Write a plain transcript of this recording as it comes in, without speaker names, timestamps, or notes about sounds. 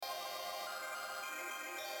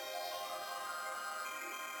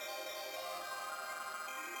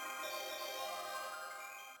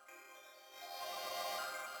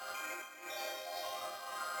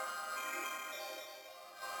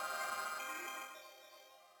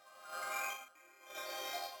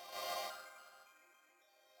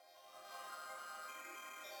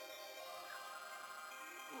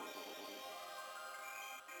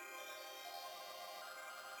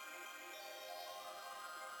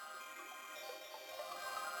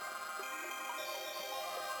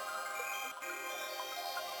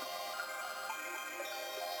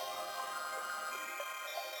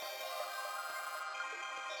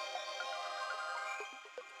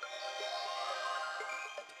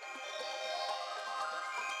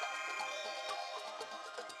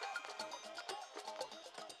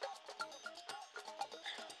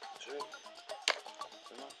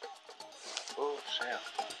cher.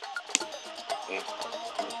 Et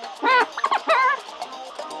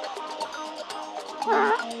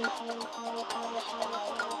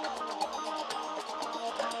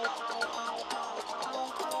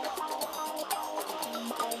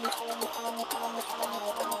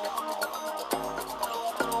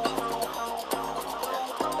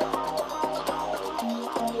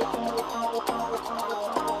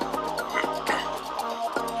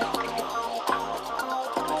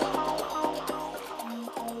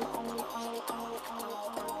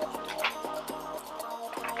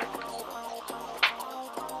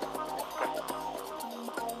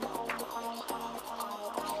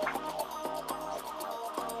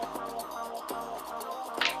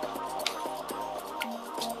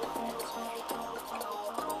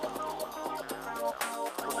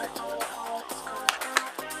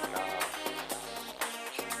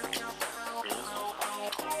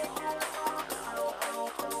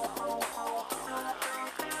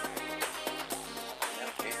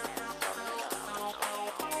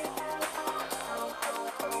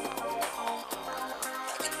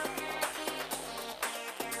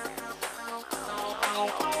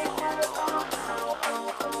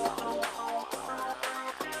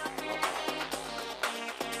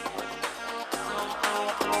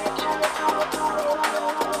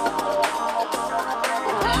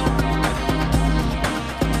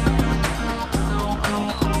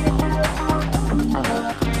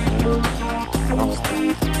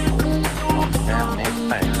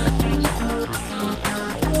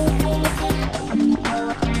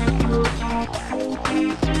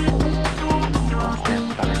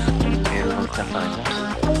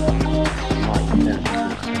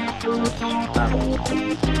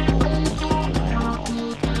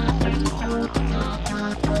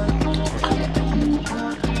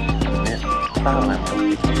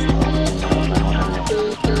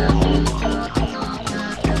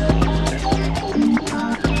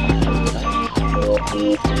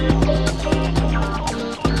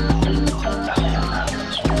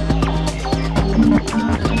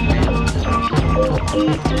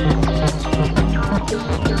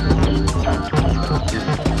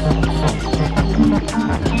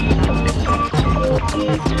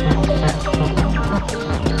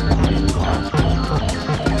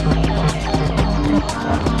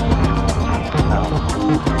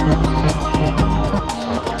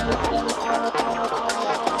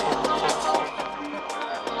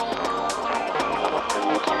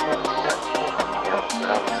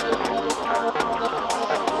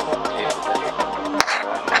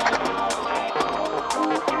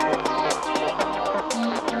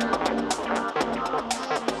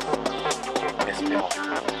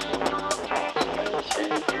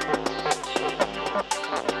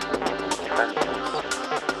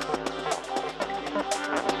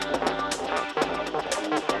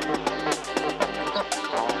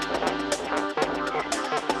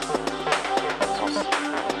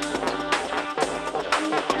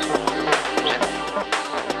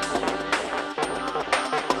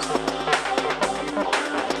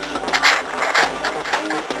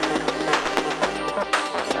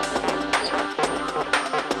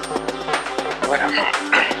voilà.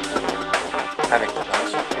 Avec la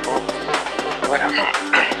relation haute. Voilà.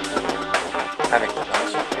 Avec la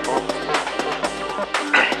relation haute.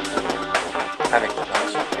 Avec la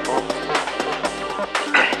relation haute.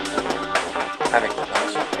 Avec la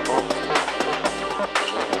relation haute.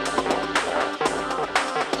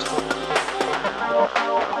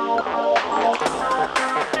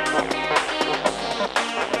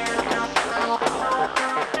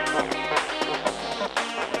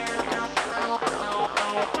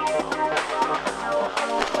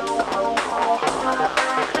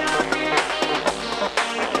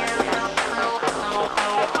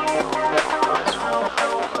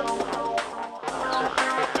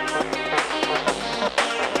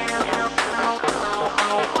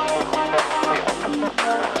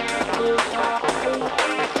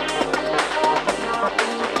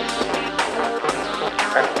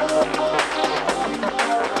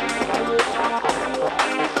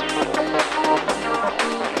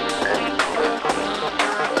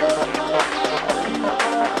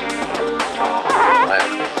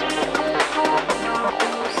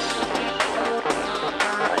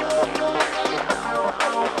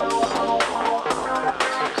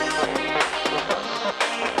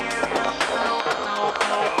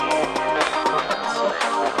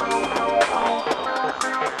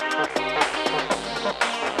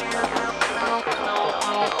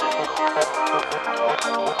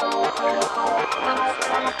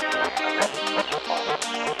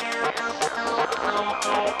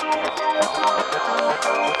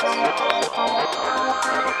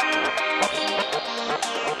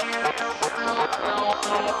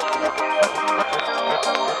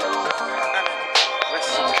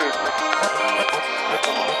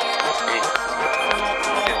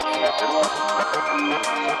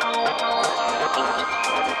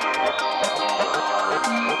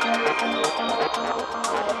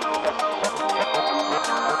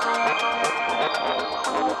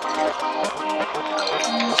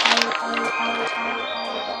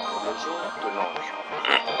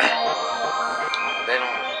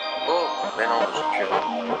 bel ange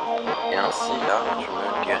puant, et ainsi là tu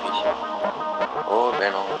me guéris. Ô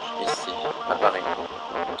bel ange, ici, à Paris,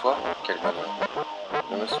 toi, quel bonheur!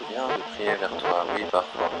 Je me souviens de prier vers toi, oui,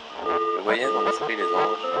 parfois. Je voyais dans l'esprit les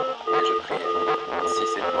anges, et je priais. Ainsi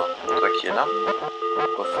c'est toi, toi qui es là.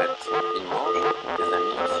 Au fait, ils mangent, tes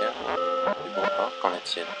amis au ciel, du bon pain, qu'en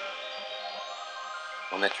est-il?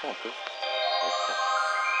 En as-tu un peu? Mes frères.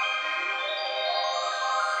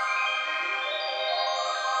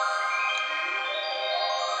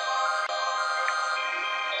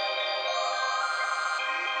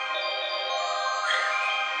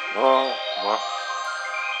 Oh, moi,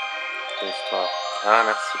 quelle histoire. Ah,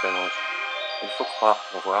 merci, bel ange. Il faut croire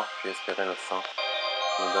pour voir, puis espérer le saint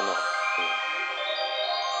nous donnera.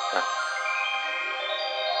 Ah.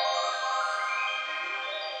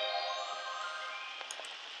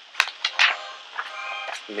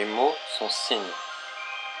 Les mots sont signes.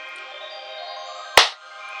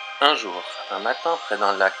 Un jour, un matin près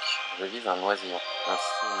d'un lac, je vis un oisillon, un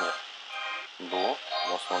cygne, beau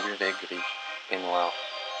dans son duvet gris et noir,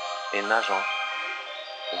 et nageant.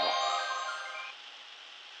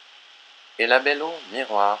 Et la belle eau,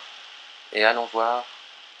 miroir, et allons voir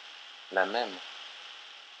la même,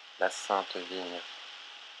 la sainte vigne,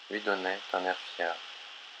 lui donnait un air fier,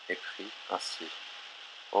 et prit ainsi.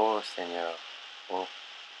 Ô Seigneur, ô,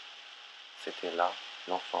 c'était là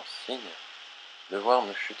l'enfant cygne, de voir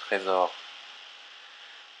me fut trésor,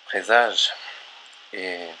 présage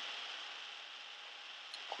et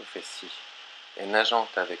prophétie, et nageant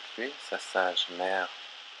avec lui, sa sage mère,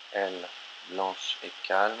 elle, blanche et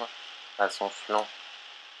calme, à son flanc,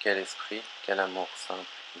 quel esprit, quel amour simple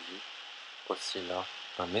vit, aussi là,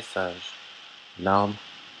 un message, l'arbre,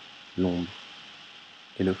 l'ombre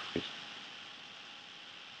et le fruit.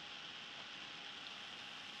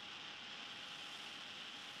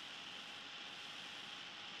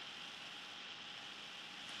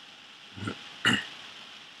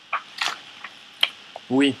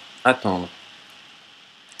 Oui, attendre.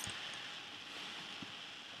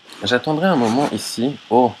 J'attendrai un moment ici,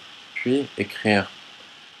 oh, puis écrire.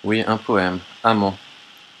 Oui, un poème, amant.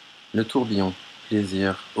 Le tourbillon,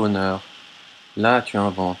 plaisir, honneur. Là tu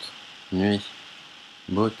inventes, nuit,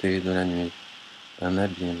 beauté de la nuit. Un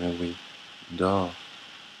abîme, oui, d'or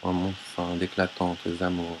en mon sein d'éclatantes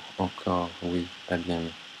amours. Encore, oui,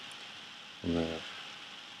 abîme.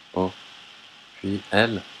 Oh, puis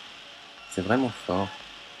elle, c'est vraiment fort.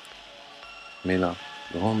 Mais là,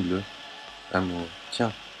 grand bleu, amour,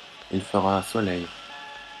 tiens, il fera soleil.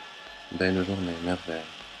 Belle journée, merveille.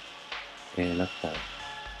 Et la plage.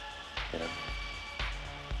 Et la mer.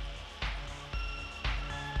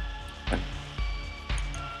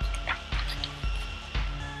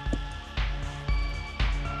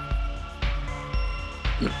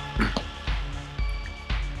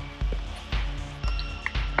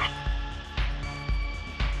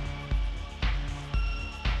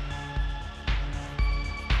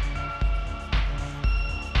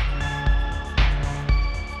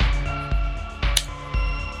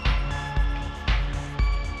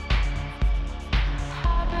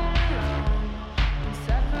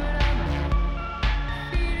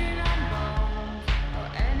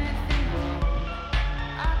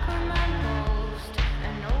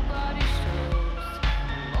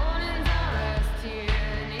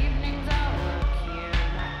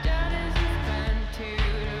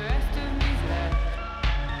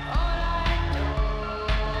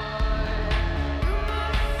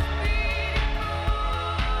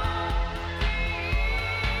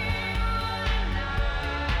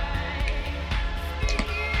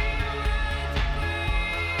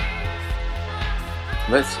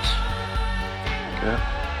 Voici que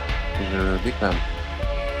je déclame.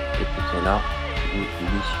 Et plutôt là, je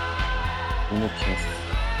lis une pièce.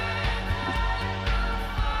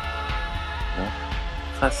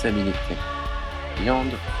 Traçabilité.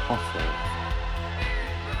 Viande française.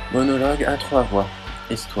 Monologue à 3 voix.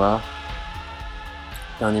 Histoire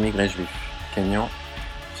d'un immigré juif. Kényan.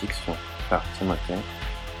 Fiction. Par Timothée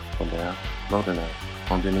Bordenave.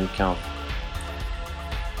 En 2015.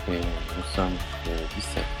 Et nous sommes le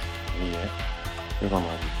 17 juillet, le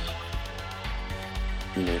vendredi.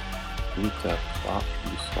 Il est 8h03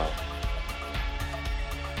 du soir.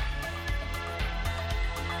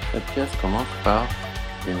 Cette pièce commence par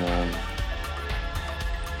une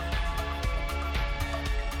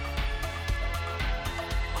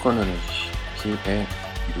chronologie qui est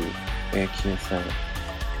double et qui est celle.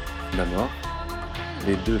 D'abord,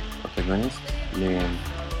 les deux protagonistes, les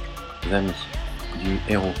amis du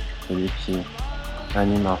héros, celui qui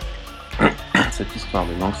anima cette histoire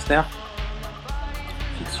de gangster,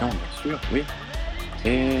 fiction bien sûr, oui,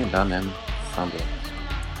 et là même symboles.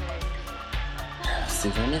 Ses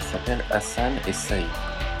amis s'appellent Hassan et Saïd.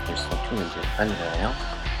 Ils sont tous les deux algériens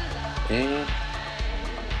et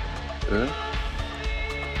eux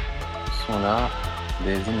sont là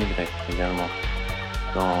des immigrés également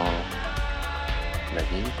dans la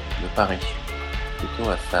ville de Paris, plutôt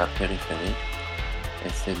à sa périphérie. Et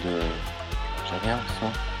ces deux Algériens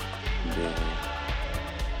sont des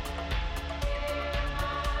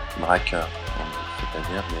braqueurs,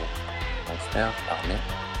 c'est-à-dire des gangsters armés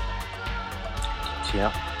qui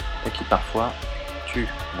tirent et qui parfois tuent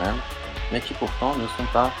même, mais qui pourtant ne sont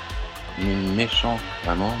pas ni méchants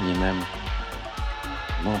vraiment, ni même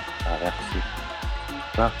non avertis,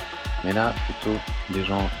 pas, mais là plutôt des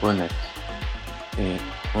gens honnêtes. Et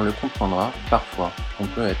on le comprendra parfois, on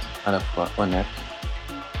peut être à la fois honnête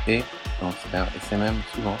et gangster, et c'est même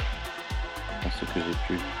souvent, dans ce que j'ai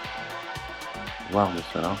pu voir de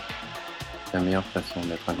cela, la meilleure façon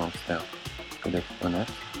d'être un gangster que d'être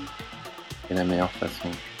honnête, et la meilleure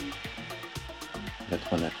façon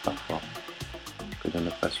d'être honnête parfois que de ne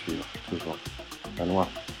pas suivre toujours la loi.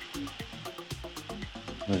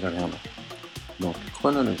 Nous y reviendrons. Donc,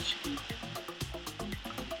 chronologie.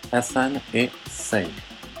 Hassan et Saïd.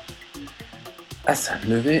 Hassan,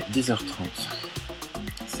 levé 10h30.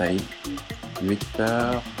 Saïd,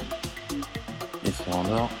 8h. Il se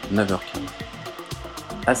rendort 9h15.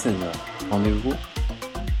 À 16h, rendez-vous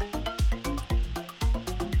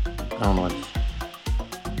un vendredi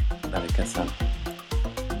avec Hassan.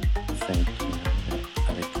 Saïd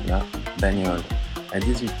avec la bagnole. À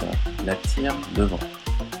 18h, la tire devant.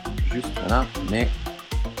 Juste là, mais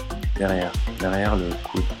derrière le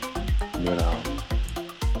coude de la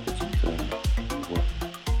petite voie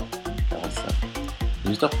carrossable.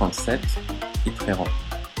 18h37, il te rend.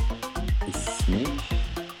 Il sneak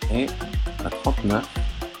et à 39,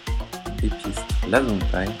 il piste la zone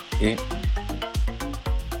taille et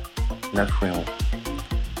la fouéron.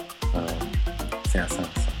 C'est à ça.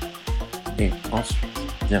 Et ensuite,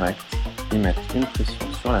 direct, ils mettent une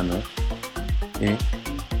pression sur la meuf et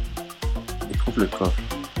ils trouvent le coffre.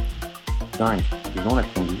 Dingue, ils ont la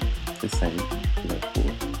conduit, c'est Saïd qui la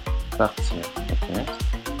trouve. Partir,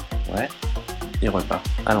 ok. Ouais, il repart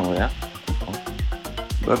à l'envers, on comprend.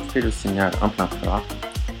 Bob fait le signal en plein phare,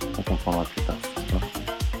 on comprendra plus tard cette histoire.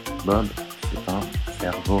 Bob, c'est un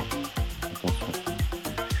cerveau. Attention.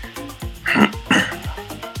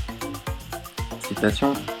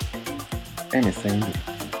 Citation. Mais Saïd,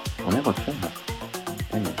 on est refait là.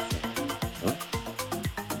 Mais c'est... Oh.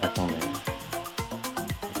 Attends, mais...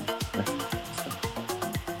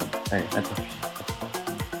 Allez, attends.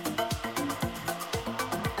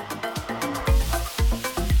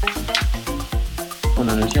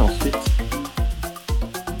 Chronologie ensuite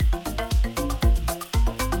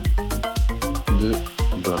de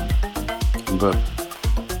Bob. Bob.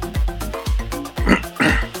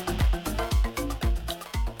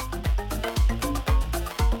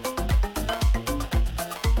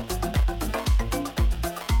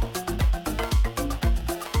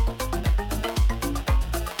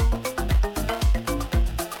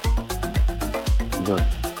 Bob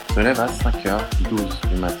se lève à 5h12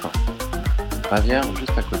 du matin. Bavière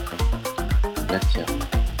juste à côté. La tire.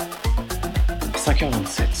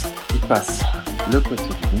 5h27. Il passe le côté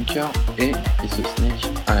du bunker et il se sneak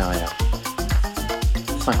à l'arrière.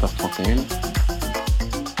 5h31.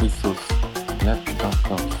 Il sauce la putain de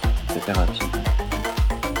coffre. C'était rapide.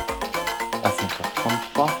 À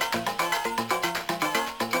 5h33.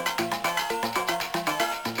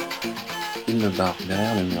 Il le barre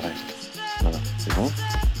derrière le muret. Voilà, c'est bon.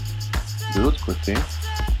 De l'autre côté,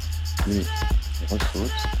 lui, il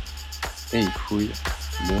ressaute et il fouille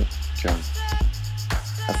le cum.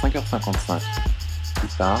 À 5h55, il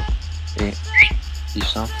part et il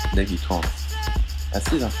chante dès qu'il tourne. À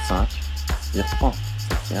 6h05, il reprend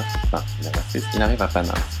sa tire, enfin, il arrive à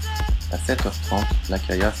Paname. À 7h30, la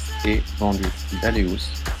caillasse est vendue d'Aléus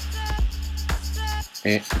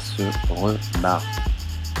et il se rebarre.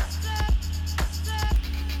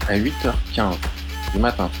 À 8h15 du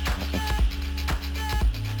matin,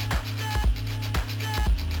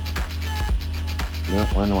 le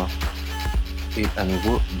Renoir et à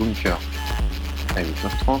nouveau bunker. À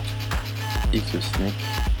 8h30, il se sneak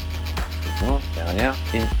derrière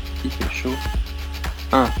et il fait chaud.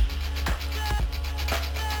 1.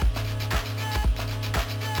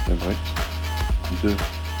 Le brut. 2.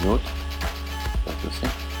 L'autre. Aussi,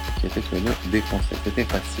 qui était tous les deux défoncés. C'était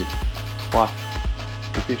facile. 3.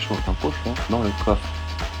 Il fait chaud un pochon dans le coffre.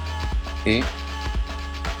 Et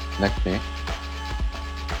la clé.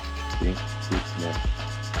 Et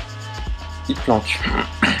il planque.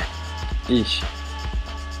 Et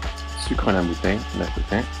sucre la bouteille d'à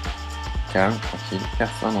côté. Calme, tranquille,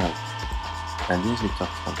 personne en haut. À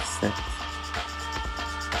 18h37,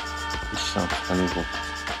 il chante à nouveau.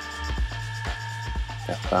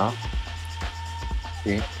 Faire part.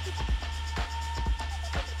 Et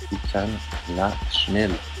il calme la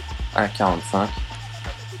schmille. À 45,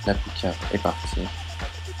 la pick-up est partie.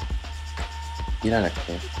 Il a la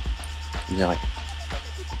clé. Direct.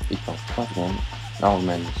 Il prend 3 secondes. La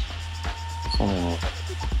Roumanie. Son amour.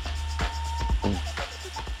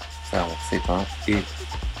 Ça s'éteint et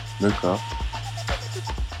le corps.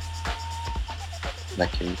 La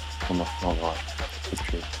clé. On en reprendra. Et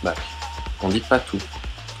puis, back. On dit pas tout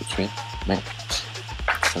de suite, mais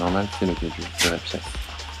c'est normal, c'est le début de la pièce.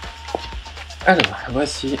 Alors,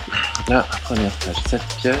 voici la première page. Cette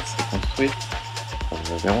pièce est construite, comme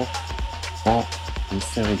nous le verrons, en une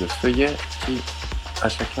série de feuillets qui, à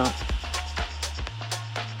chacun,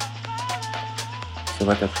 se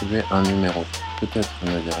va attribuer un numéro. Peut-être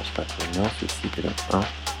ne dirai-je pas ce numéro, ceci est le 1.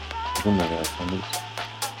 Vous me verrez sans doute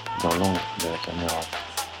dans l'angle de la caméra.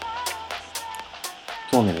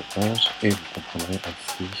 Tournez les pages et vous comprendrez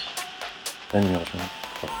ainsi l'émergence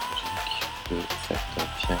chronologique de cette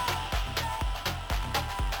pierre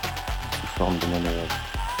sous forme de monologue.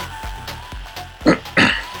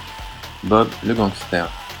 Bob le gangster,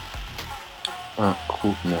 un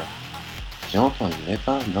crooner. J'ai entendu les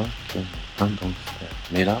pas d'un gangster,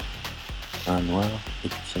 mais là, un noir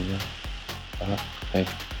étire après,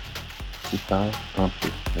 qui part un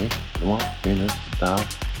peu, mais loin une star.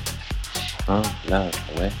 Un large,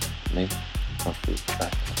 ouais, mais un peu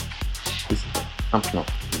bac. Un plan.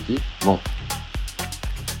 Il dit, bon.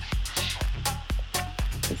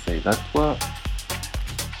 Essaye la toi.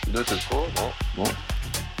 De te faux, bon.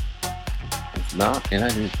 Il se barre, et là,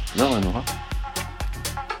 lui, le Renoir.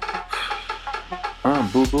 Un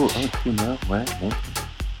bobo, un crooner, ouais, bon.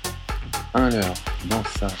 Un leurre, dans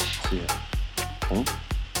sa tire. Bon.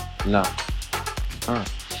 Là, un.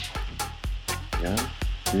 Bien.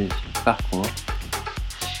 Lui, parcours,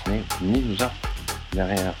 mais ninja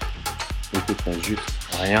derrière. Écoute pas juste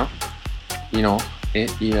rien. Il entre et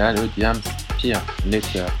il a le diamant pire,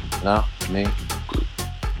 l'éclair. Là, mais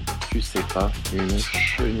tu sais pas, une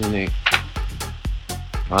cheminée.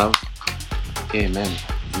 Bravo. Et même,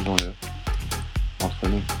 disons-le, entre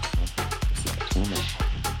nous, c'est pas tout, mais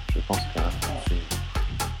je pense que là,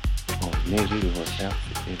 c'est en léger de refaire,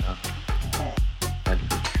 c'était là. Pas de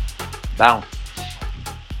down.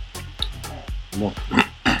 Bon,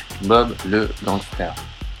 Bob le gangster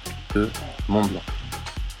de Mont-Blanc.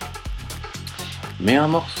 Mets un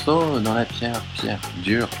morceau dans la pierre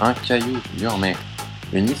dure, un caillou dur, mais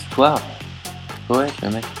une histoire. Poète,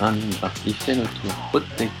 le mec, un ninja, il fait le tour, haute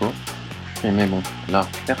déco, mais bon, là,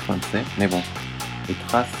 personne sait, mais bon, les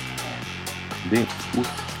traces des housses,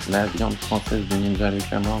 la viande française du ninja, le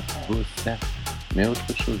camin, certes, mais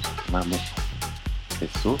autre chose, bah bon,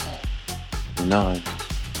 c'est sauce, une heure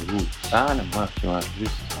vous parle, moi tu vois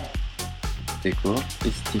juste déco,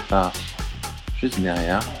 Istipa juste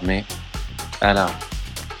derrière, mais alors,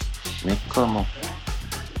 mais comment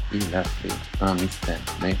il a fait un mystère,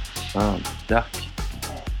 mais un dark,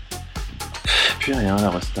 puis rien, la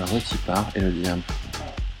resta retipart et le diable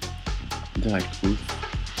direct rouge,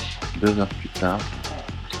 2 heures plus tard,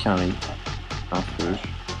 qu'un riz, un feu,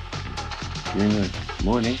 une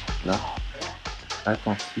monnaie là,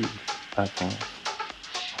 attentive, attends.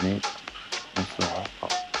 Mais on saura pas.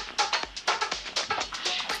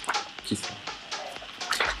 Qui ça?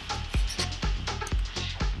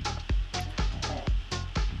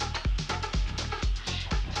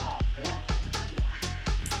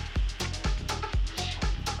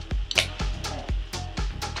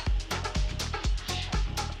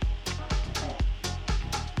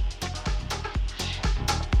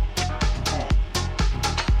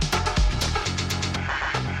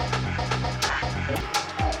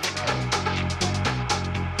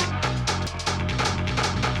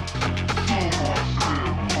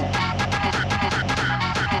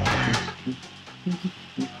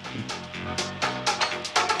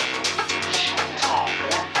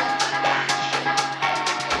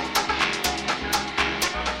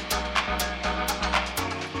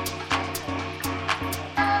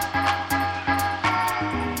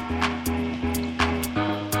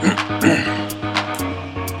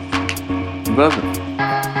 Bob.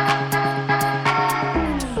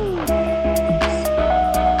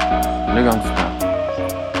 Le gangster.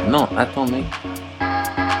 Non, attends mec.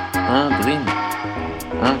 Un dream.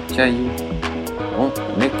 Un caillou. Bon,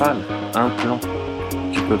 métal. Un plan.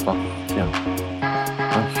 Tu peux pas. Tiens.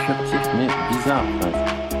 Un furtif mais bizarre.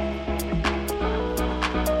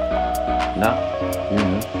 Là,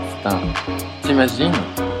 une star. T'imagines?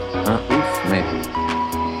 Un ouf, mais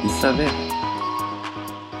il savait.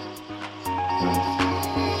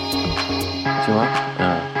 Tu vois,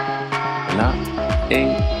 là, et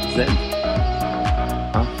Z,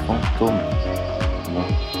 un fantôme. Bon,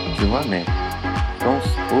 tu vois, mais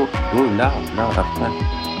pense au dollar, là, après.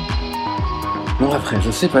 Bon, après,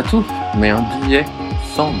 je sais pas tout, mais un billet,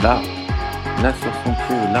 100 là, là, sur son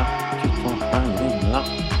pied, là, tu sens un gris, là.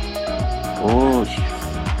 Oh,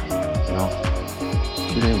 non,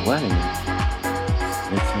 tu les vois, les mecs.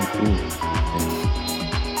 Ils sont où?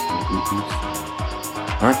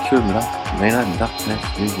 Un cube là, mais la darkness,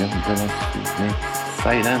 vision de la suite, mais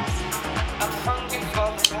silence.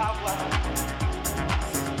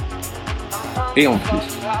 Et en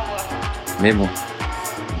plus, mais bon,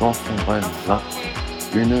 dans son rêve là,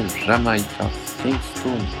 une Jamaïca,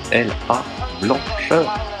 Kingston, LA,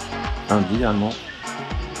 blancheur, un diamant.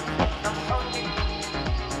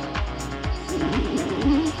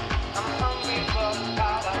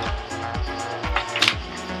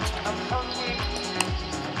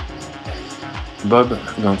 Bob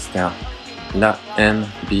Gangster, la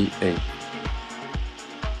NBA.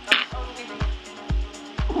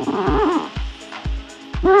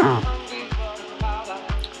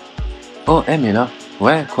 Oh, mais là,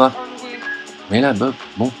 ouais, quoi? Mais là, Bob,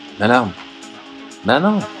 bon, l'alarme. Bah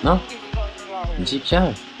non, non, dis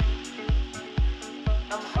calme.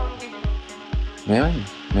 Mais ouais,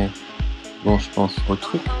 mais bon, je pense au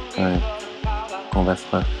truc quand même qu'on va se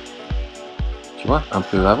faire. Tu vois, un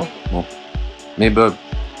peu avant, bon. Mais Bob,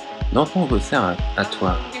 dans ton vaisseau à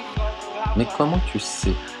toi, mais comment tu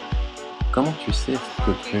sais ce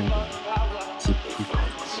que tu c'est plus.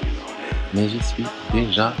 Mais j'y suis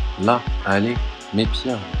déjà là, allez, mes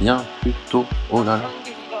pires, bien plus tôt, oh là là,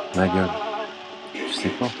 ma gueule, tu sais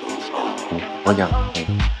pas. Bon, regarde,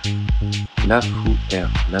 la full air,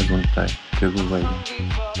 la zone taille que vous voyez,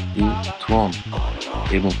 il tourne,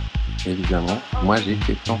 et bon, évidemment, moi j'ai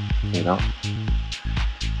fait temps, et là,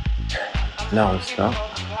 la restart,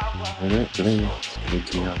 le grille, le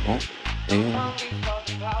diamant,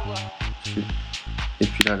 et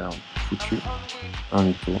puis l'alarme, foutu, un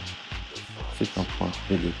mytho, c'est un point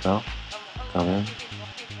de départ, quand même,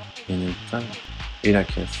 inévitable, et la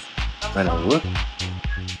caisse, malheureux,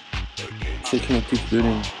 c'est une équipe de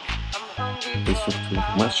ligne, et surtout,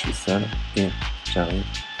 moi je suis seul, et j'arrive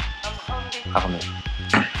armé.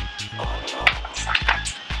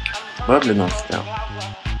 Bob le gangster.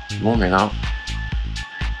 Bon, mais là,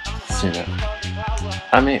 c'est là.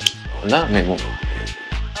 Ah, mais là, mais bon.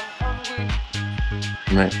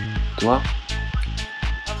 Mais toi,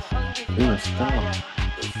 une star.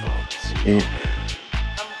 Et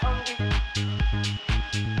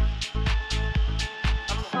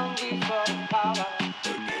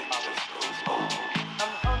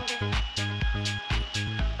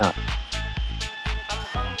ah.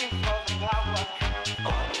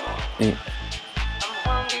 Et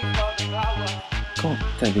quand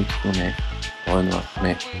t'avais tourné Renoir,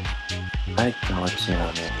 mais avec ta voiture,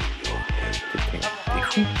 mais t'es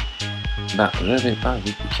fou. Bah, j'avais pas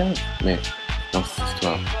vécu 15, mais dans cette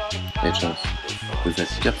histoire, les gens, vous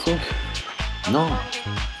êtes perso. Non,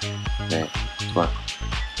 mais toi,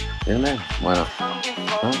 et le même, voilà.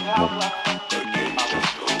 Hein, bon.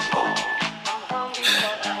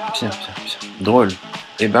 Pire. Drôle.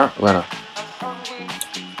 Et ben, voilà.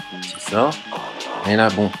 Tu sors, et là,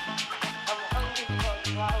 bon.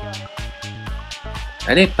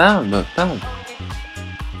 Allez, parle.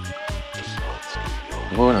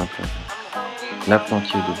 Drôle un peu. La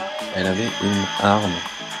planquée d'eau. Elle avait une arme.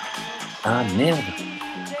 Ah merde!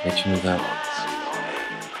 Mais tu nous as.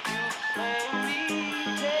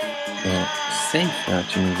 Safe, là,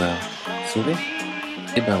 tu nous as sauvés?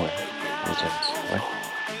 Eh ben ouais. Déjà, ouais.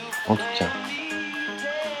 En tout cas.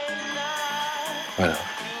 Voilà.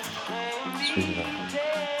 Suivre le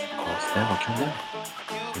faire aucun bien.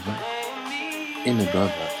 C'est vrai. Et le Bob,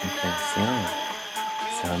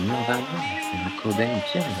 c'est un Nirvana, c'est un Cobain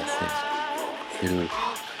pire, là, c'est le...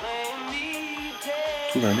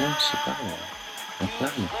 Tout va bien, je sais pas, on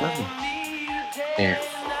plane. Et...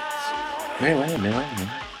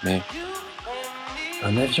 Mais...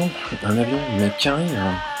 Un avion, mais carré,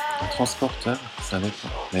 un transporteur, ça va être...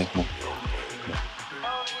 Mais bon.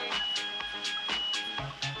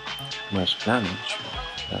 Moi je plane, je suis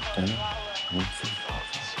là tout à l'heure.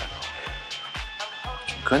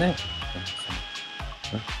 Tu me connais.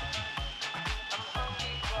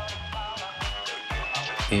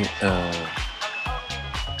 Et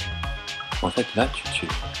en fait là tu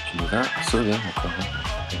nous as sauvés encore.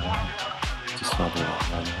 Cette histoire de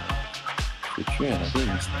foutue, elle avait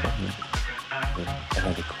une histoire. Elle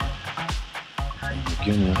avait quoi?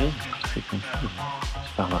 gunnerie, tu fais comme ça,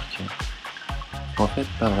 j'ai pas remarqué. En fait,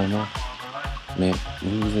 pas vraiment. Mais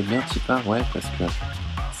vous êtes bien tipard, ouais, parce que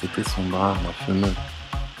c'était son bras, la fameuse.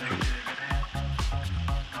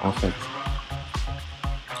 En fait,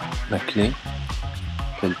 la clé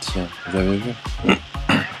qu'elle tient, vous avez vu?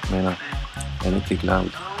 Mais là, elle était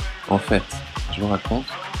cloud. En fait, je vous raconte,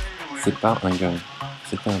 c'est pas un gun.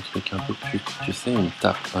 C'était un truc un peu pute. Tu sais, une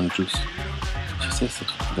tape, un juice. Tu sais, ce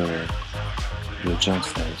truc de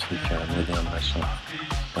jumps, là, les trucs modernes, machin.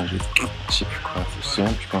 Un juice, je sais plus quoi, je sais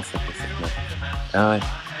même plus comment ça s'appelle cette merde. Ah ouais,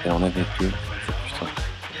 et on avait deux. Putain,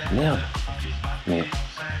 merde. Mais,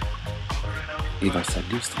 et dans sa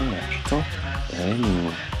lustre, là, putain, elle allait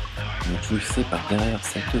nous juicer par derrière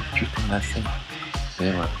cette putain de la scène.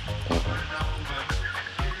 Et voilà, et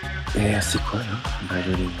voilà. Et c'est quoi, là? Bah,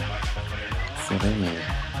 je l'ai serré, mais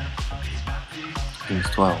une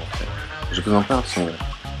histoire, en fait. Je vous en parle, c'est...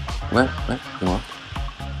 Ouais, c'est moi.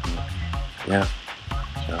 Hier,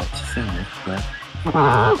 j'ai ratissé une fois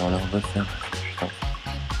dans leur refaire, putain.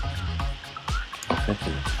 En fait,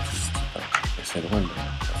 et c'est drôle,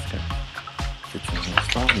 parce que c'est une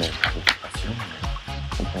histoire, mais c'est passion, mais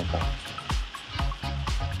je comprends pas.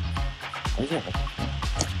 Vas-y, arrête.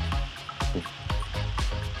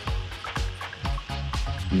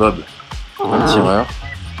 Bob, un tireur,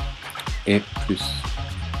 et plus.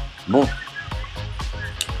 Bon.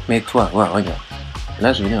 Mais toi, ouais, regarde.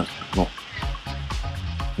 Là, je vais dire un truc. Bon.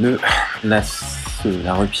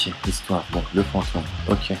 La repied, l'histoire. Bon, le fantôme.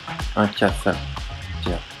 Ok. Un cassable.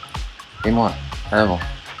 Pierre. Et moi, à l'avant.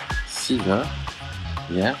 6 heures.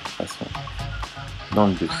 Hier, de toute façon. Dans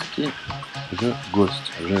le bus. Puis, je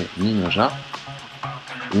ghost. Je ninja.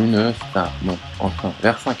 Une star. Bon, enfin,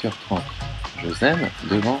 vers 5h30. Je zen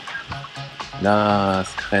devant la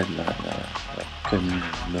scred, la commune,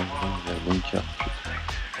 le bunker.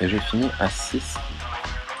 Et je finis à 6,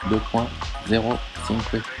 2.05.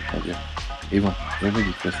 Et bon, je vous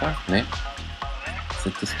dis que ça, mais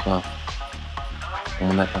cette histoire,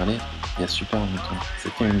 on en a parlé il y a super longtemps.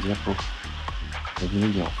 C'était une diapo. Et je vous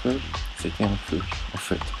dis en feu, c'était un feu, en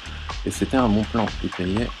fait. Et c'était un bon plan. Il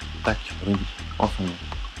payait, tac, Rudy, enfin.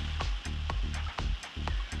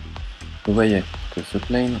 Vous voyez que ce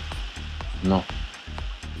plane, non.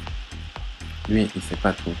 Lui, il sait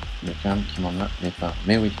pas tout. Le câble qui m'en a, mais pas.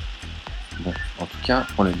 Mais oui. Bon, en tout cas,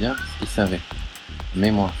 pour le dire, il savait.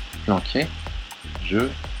 Mais moi, planqué, je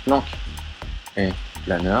planque. Et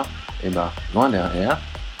planeur, et bah, loin derrière,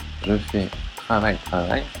 je fais travail,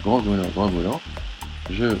 gros boulot.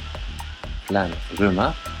 Je plane, je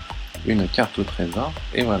mate, une carte au trésor,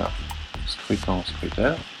 et voilà.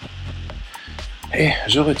 Scruteur. Et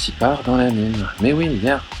je repars dans la mine. Mais oui,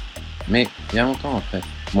 hier. Mais il y a longtemps en fait.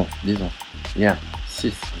 Bon, disons. Hier,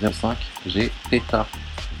 6,05, j'ai pétard.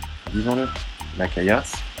 Disons-le. La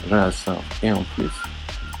caillasse, je la sors. Et en plus,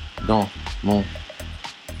 dans mon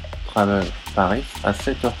travel Paris, à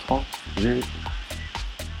 7h30, j'ai eu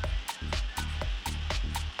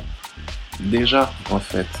déjà, en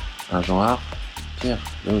fait, un genre pire,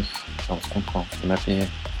 l'os, on se comprend, il m'a payé.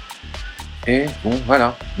 Et bon,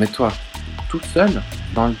 voilà. Mais toi, toute seule,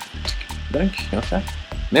 dans le dunk, comme ça.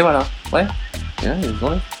 Mais voilà, ouais, bien, ils ont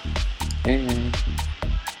le. Et.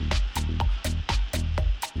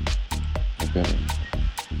 Donc,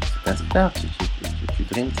 c'est ta star, tu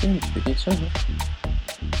dream team, tu fais quelque chose, hein.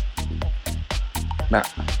 Bah.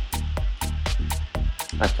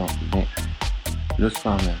 Attends, mais. Le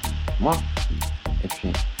soir même, moi, et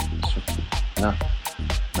puis, surtout, là,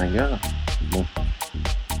 ma gueule, bon.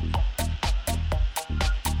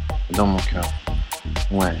 Dans mon cœur.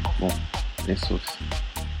 Ouais, bon, les sauces.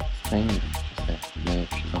 String, tu sais, mais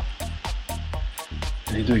putain.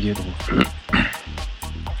 Les deux guédros.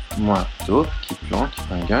 Moi, taupe, qui planque,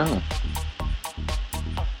 un gun.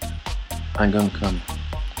 Un gun comme,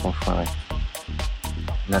 enfoiré.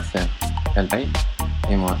 La scène, elle paye,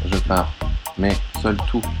 et moi, je pars. Mais, seul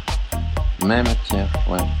tout. Même tiers,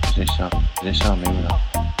 ouais, j'écharpe, mais où là?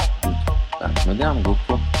 Bah, moderne,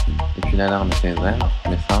 GoPro. Et puis l'alarme était zen,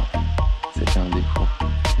 mais ça, c'était un défaut.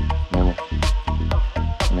 Mais bon.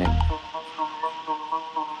 Mais.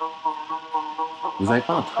 Vous avez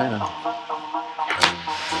pas un trait là?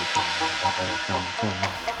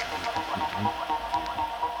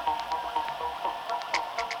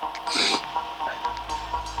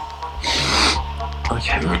 Ok.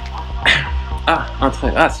 Ah, un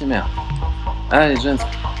trait. Ah, si merde. Ah, les jeunes.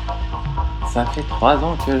 Ça fait 3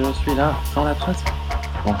 ans que je suis là, sans la trace.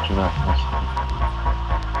 Bon, tu vois. Okay.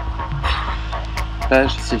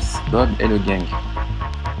 Page 6. Bob et le gang.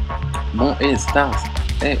 Bon, et stars.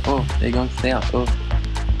 Eh oh, les gangsters, oh.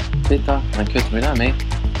 Pétard, un cut là, mais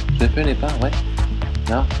je peux les pas, ouais.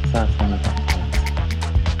 Là, ça me va.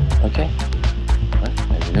 Ok. Ouais,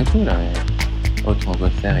 le tout là. Oh, ton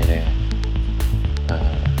glossaire, il est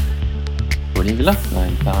polyglotte, là.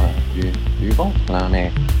 Il parle du ventre, là,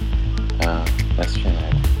 mais la suite,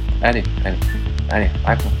 allez,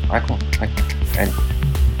 raconte.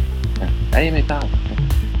 Allez, mais parle.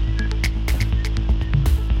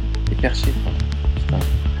 T'es perché, quoi. Putain.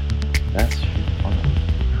 La suite.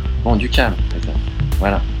 Bon, du calme, les gars.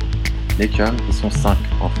 Voilà. Les cums, ils sont 5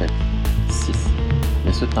 en fait. 6.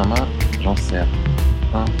 Mais ce tama, j'en sers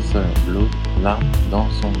un seul. L'autre, là, dans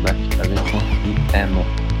son bac, avec son IM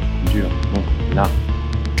dur. Donc là,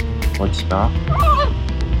 retire.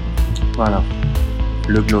 Voilà.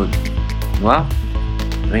 Le glaude noir,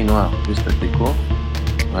 gris noir, juste à déco.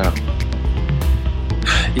 Voilà.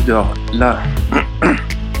 Il dort là.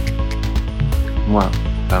 Moi,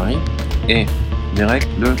 Paris. Et direct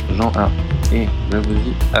le Jean A. Et je vous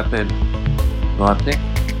y appelle. Vous vous rappelez?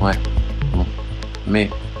 Ouais. Bon. Mais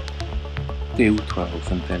t'es où toi au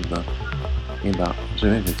Fontainebleau? Eh ben, je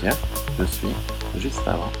vais vous dire, je suis juste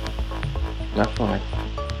avant la forêt,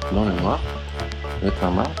 dans le noir, le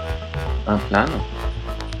tama, un plane,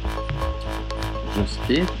 je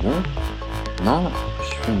speed, bon, non,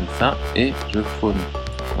 je finis ça et je faune.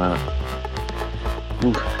 Voilà.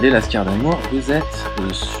 Ouf, les lascars d'amour, vous êtes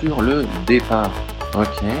sur le départ.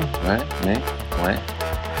 Ok, ouais, mais, ouais.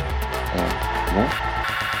 Bon.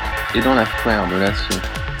 Et dans la foire de l'assaut,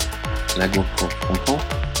 la GoPro comprend.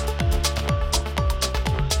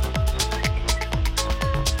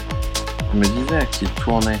 Je me disais qu'il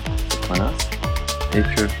tournait ce point-là et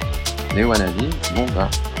que les wannabes, bon bah,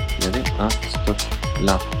 il y avait un stock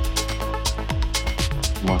là.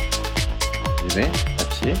 Moi, j'y vais à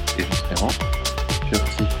pied et je serai rentre.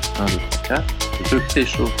 Furtif 1, 2, 3, 4. Je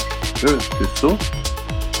pécho, je saut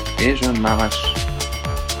et je m'arrache.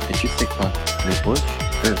 Et tu sais quoi? Les poches,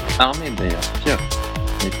 armés d'ailleurs, tiens,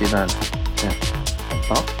 les pédales, tiens, comme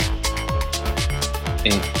ça.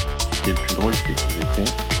 Et ce qui est le plus drôle, c'est qu'ils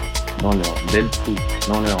étaient dans leur belle trou,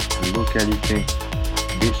 dans leur localité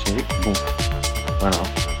déchets, bon, voilà,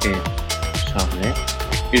 et chargé,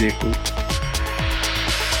 et les coups.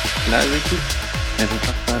 Là, j'écoute, et je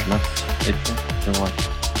partage, merci, et puis, je vois.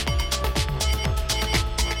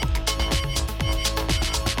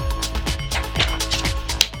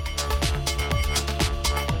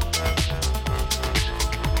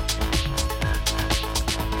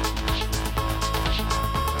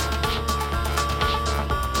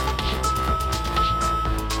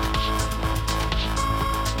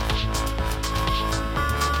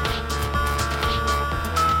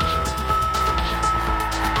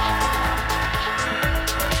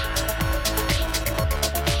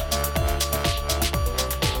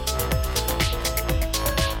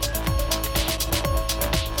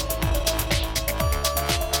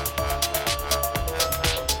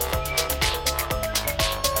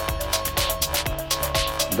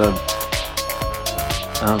 Bob,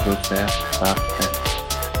 un refaire, parfait.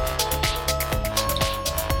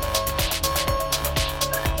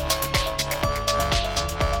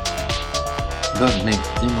 Bob, mais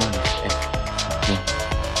dis-moi,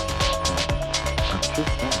 un peu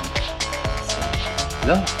ça,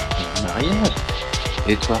 là, un mariage.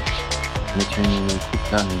 Et toi, mais tu nous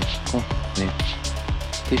coupes là, mais con, mais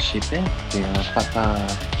t'es chez père, t'es un papa,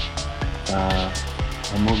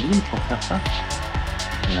 un mobile pour faire ça.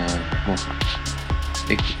 Bon,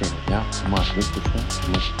 écoutez les gars, moi le cochon,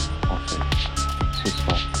 moi en fait, ce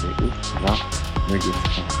soir c'est ouf, là, le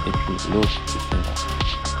destin, et puis l'autre qui fait là,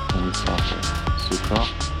 une histoire de ce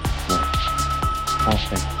corps, bon, en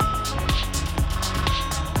fait,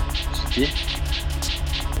 je dis,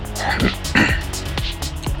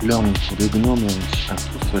 leur micro de gnome à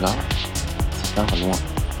tout cela, c'est par loin,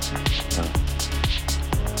 voilà.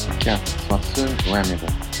 4, soit ceux, ouais mais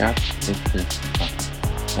bon, 4, et puis,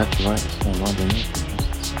 là, tu vois, ils sont loin de nous,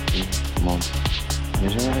 c'est juste une monde. Mais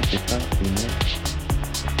je ne répète pas une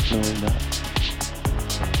Florida.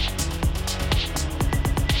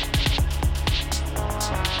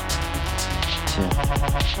 Tiens.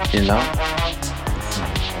 Et là,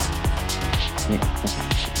 mais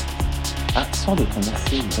ah, sors de ton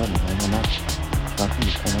assiette, Bob, vraiment, tu racontes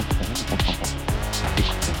des conneries, je ne comprends pas.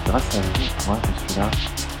 Écoutez, grâce à vous, moi, je suis là,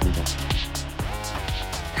 les gars.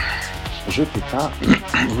 Je fais pas,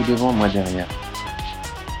 vous devant, moi derrière.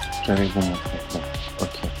 Je vais vous montrer. Bon,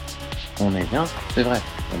 ok. On est bien, c'est vrai.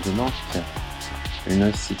 Maintenant, tiens.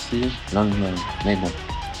 Une City London. Mais bon,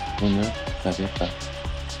 vous ne savez pas.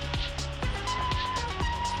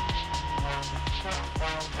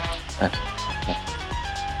 Attends.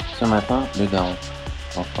 Ce matin, le daron,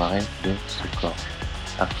 enfoiré de ce corps.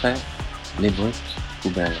 Après, les brutes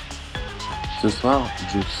poubelle. Ce soir,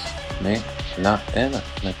 Juice. Mais là, elle,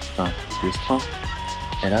 la putain, Gustrin,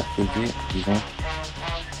 elle a pesé, disons,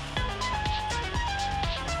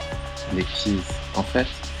 les keys. En fait,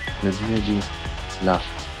 le billet doux, là,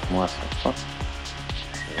 moi, son propre,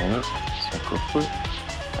 et on son coffre,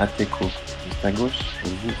 à Teco, juste à gauche, et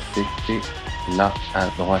vous, c'était là, à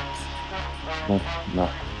droite. Donc, là.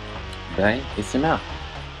 Bye, et c'est marre.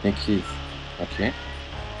 Les keys, ok.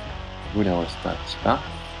 Vous les restats, petit pas.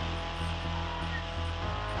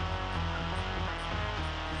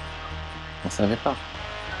 On savait pas.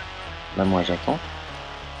 Là, moi, j'attends.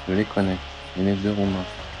 Je les connais. Et les deux Roumains.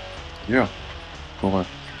 Dur. Pour eux.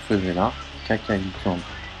 Faisait là. Caca, il tourne.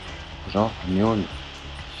 Genre, miaule.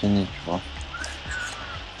 Fini, tu vois.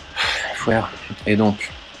 Frère. Et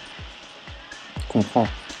donc, comprends.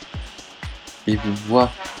 Ils vous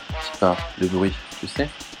voient, petit pas, le bruit, tu sais.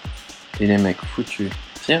 Et les mecs foutus,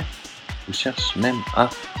 tiens, ils cherchent même à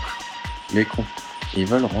les cons. Ils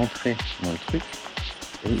veulent rentrer dans le truc.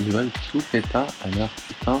 Et ils veulent tout péta à leur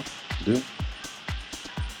putain de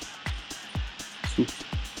sous.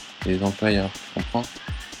 Les employeurs, tu comprends?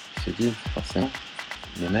 Ils se disent forcément,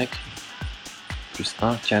 les mecs, plus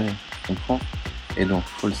un canet, tu comprends? Et donc,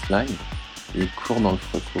 full slide, ils courent dans le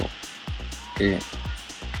frecourt. Et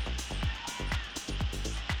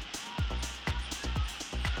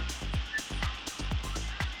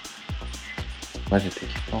moi j'étais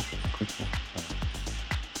quittant, écoute,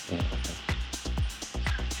 et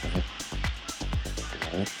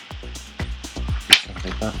je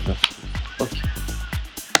pas leur ok.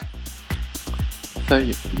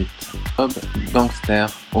 Feuille 8. Hob, gangster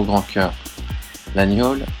au grand cœur.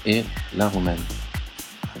 L'agnole et la roumaine.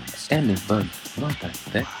 Eh mais Bob, dans ta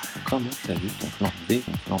tête, comment t'as vu ton plan B,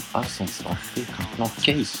 ton plan A, ton plan C, ton plan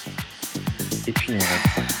Case? Et puis les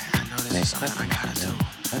restes. Mais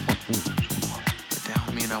raconte-nous, je comprends.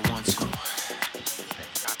 Écoute.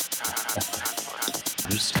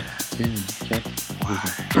 Juste une quête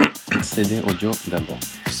CD audio d'abord.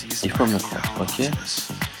 Il faut me croire, ok?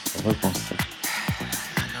 Repenser.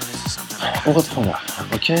 On reprend là,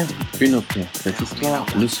 ok? Une OP. Cette histoire,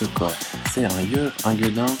 le secours. C'est un gueux, un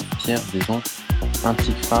gueudin, Pierre, disons, un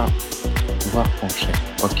tigre, voire penché.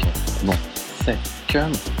 Ok, bon, c'est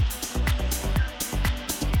comme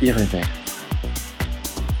il réveille.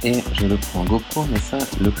 Et je le prends en GoPro, mais ça,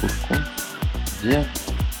 le pauvre con, bien,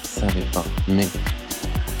 savait pas. Mais,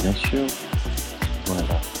 bien sûr, voilà.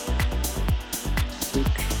 Donc,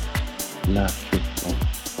 la feuille,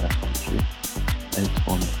 la fouture, elle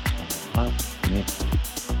tourne en bras, mais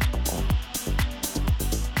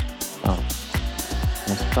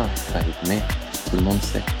on se pas, mais tout le monde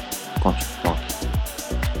sait quand tu planques.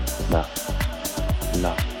 Bah,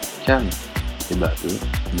 là, calme, et bah eux,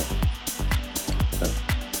 non.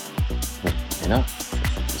 Bon, et là,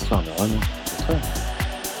 cette histoire de Renaud, c'est toi.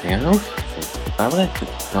 C'est un ouf, c'est pas vrai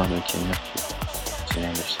cette histoire de Kenner. Tu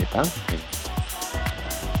viens de je sais pas, mais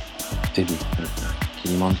t'es dit,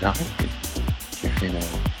 Kilimanjaro, tu fais le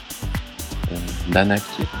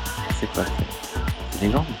d'Anaki, c'est quoi, c'est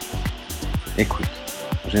les jambes. Écoute,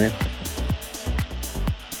 je vais te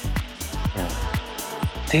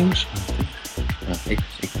t'es où je écoute.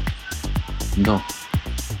 Dans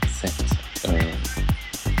cette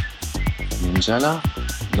ninja là,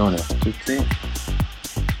 dans leur côté,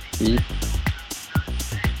 ils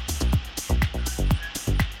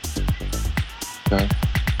peuvent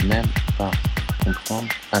même pas comprendre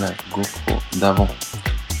à la GoPro d'avant.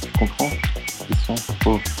 Tu comprends? Ils sont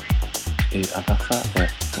pauvres. Et à part ça, ouais,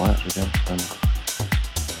 moi je viens vraiment.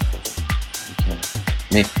 Okay.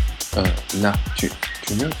 Mais là, tu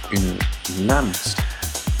mets une lame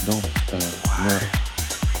dans le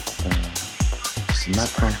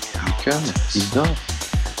matin du cum, il dort.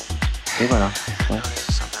 Et voilà, ouais,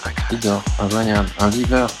 il dort, injoignable, un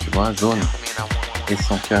viveur, tu vois, jaune. Et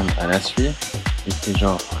son cum à la suite, il fait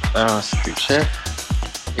genre, ah, je suis le chef.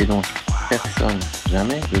 Et donc, personne,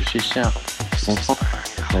 jamais, le chichard, tu comprends?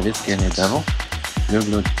 J'avais scanné d'avant, le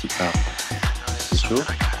glow de Tipar, c'est chaud,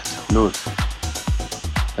 l'autre,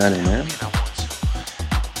 pas les mêmes.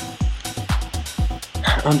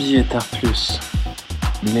 Un billet tard plus,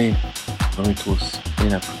 les Brutus et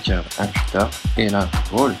la Poucave à Quittance, et la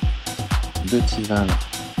rôle de Tivan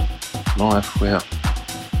dans la fouère,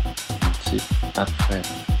 un type après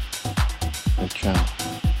le cœur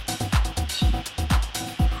qui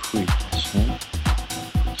fouille la chaîne,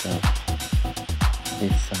 et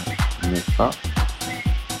ça n'est pas.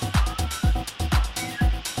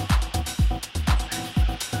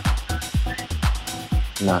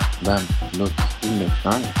 Là, bam, l'autre il le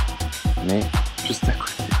flingue, mais juste à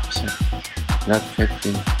côté, tiens, là très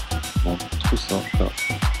pris, bon, tout ça encore.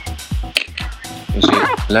 J'ai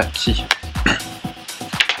la qui.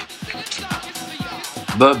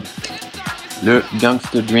 Bob, le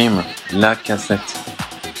Gangster Dream, la cassette.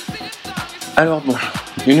 Alors bon,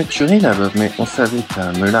 une tuerie là Bob, mais on savait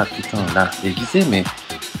que me l'a aiguisé, mais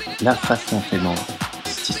la façon fait dans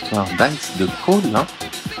cette histoire d'ice de pôle là,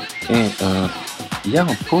 et il y a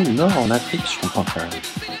un pôle nord en Afrique, je comprends pas.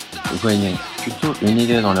 Vous voyez, plutôt une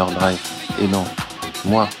idée dans leur drive, et non,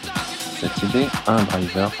 moi, cette idée, un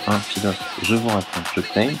driver, un pilote, je vous raconte, je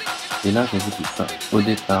paye, et là je vous dis ça, au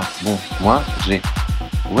départ, bon, moi j'ai,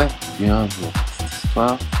 eu un jour, cette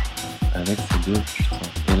histoire, avec ces deux putains,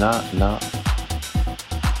 et là,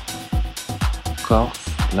 Corse,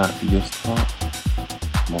 là, Yostra,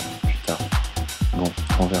 bon, putain, bon,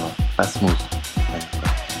 on verra, pas smooth,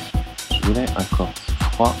 je voulais un Corse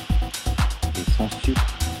froid, et sans sucre,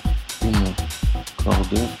 une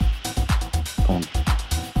corde tendue.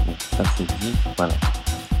 Bon, ça c'est dit, voilà.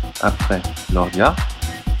 Après, l'orga,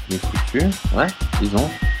 les foutus, ils ont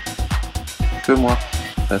que moi.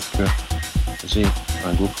 Parce que j'ai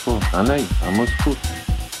un GoPro, un œil, un Moscou.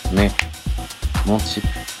 Mais mon type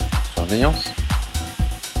surveillance,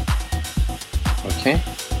 ok,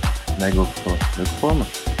 la GoPro, le chrome,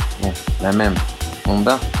 bon, la même, en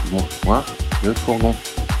bas, bon, moi, le fourgon.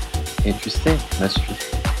 Et tu sais, la suite.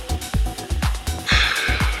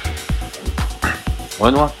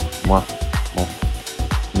 Renoir, moi, bon,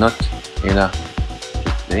 note, et là,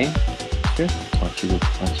 je play,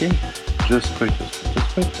 tranquille, je scrute,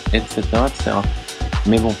 etc., etc.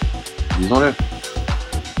 Mais bon, disons-le,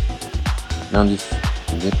 l'indice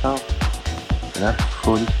du départ, c'est la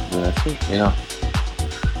folie de la suite, et là,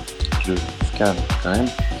 je scanne quand même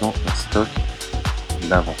dans le stock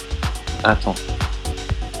d'avant. Attends,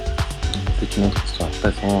 c'est une autre histoire, de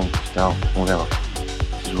toute façon, plus tard, on verra.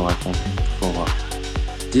 Si je vous raconte, faut voir.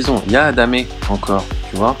 Disons, il y a Adamé encore,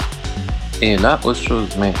 tu vois. Et là, autre chose,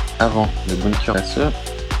 mais avant le bunker SE,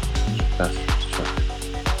 je passe sur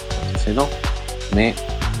le précédent, mais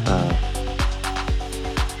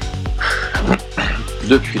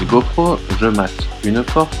depuis le GoPro, je mate une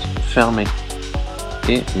porte fermée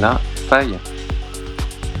et la faille.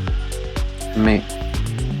 Mais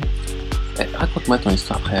raconte-moi ton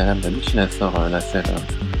histoire préalable, d'où tu la sors, la selle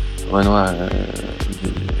Renoir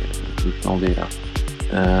du plan B là.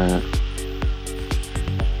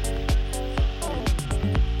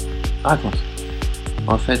 Raconte.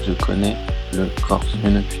 En fait, je connais le Corse,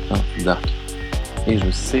 une putain d'arc. Et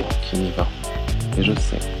je sais qu'il y va. Et je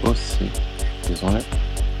sais aussi, disons-le,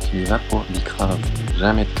 qu'il y va pour l'icrave.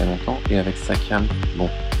 Jamais très longtemps. Et avec sa cam, bon,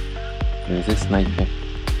 je les ai snipés.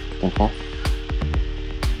 Tu comprends?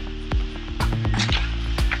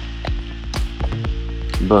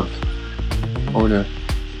 Bob, oh le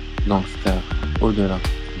gangster, au-delà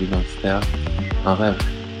du gangster, un rêve.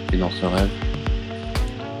 Et dans ce rêve,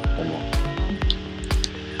 pour moi,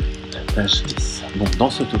 tâche 10. Bon,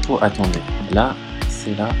 dans ce topo, attendez, là,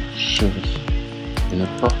 c'est la chérie. Une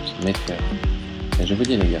porte météore. Et je vous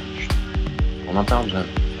dis les gars, on en parle jamais,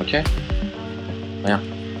 ok? Rien.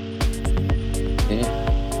 Et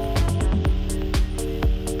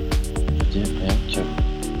je dis rien que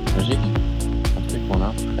logique, un truc qu'on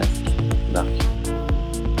a presque dark.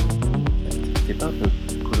 T'es pas un peu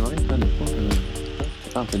coloré toi de fond? T'es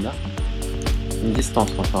pas un peu dark? Une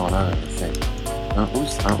distance encore là, c'est un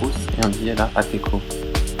housse et un billet là à Teco.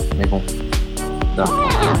 Mais bon, dark.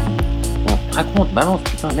 Bon, raconte, balance,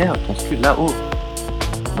 putain, merde, ton scud là-haut.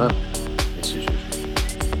 Hop.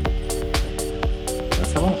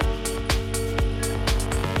 Ça va.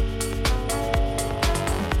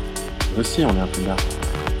 Aussi, on est un peu là.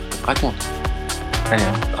 Raconte. Allez,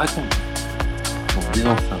 raconte. Bon,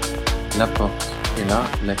 disons ça. La porte. Et là,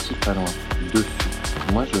 la qui pas loin. Dessus.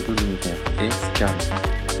 Moi, je veux l'ouvrir. Et scanne.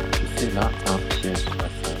 Je fais là un piège.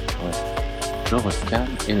 Ouais. Je rescanne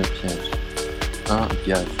et le piège. Un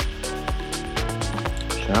gaz.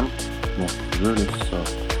 Jam. Bon, je le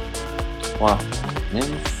sors. 3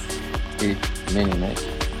 minutes. Et mais les mecs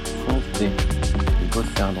font des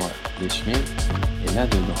bossers droits, des chemins, et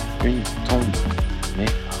là-dedans, une tombe, mais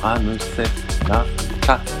Ramesset, la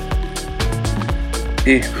 4.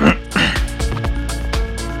 Et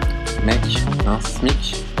mec, un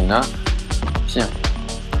SMIC, et là, tiens,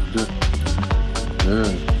 2.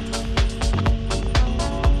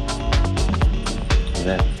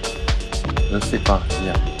 Je sais pas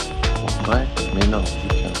dire. Ouais, mais non,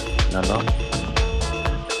 là-bas.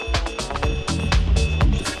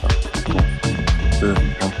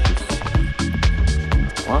 En plus.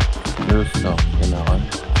 Moi, je sors et ma run.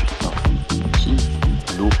 Putain. Qui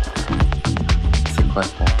l'eau. C'est quoi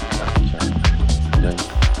ton arc? Donne.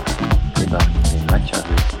 Et bah.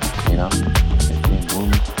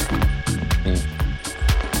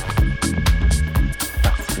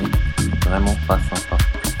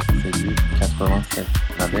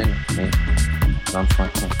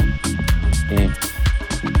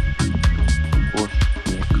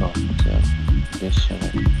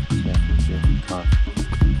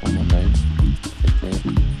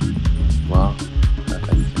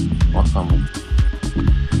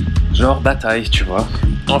 leur bataille, tu vois.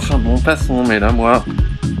 Enfin bon, passons, mais là, moi,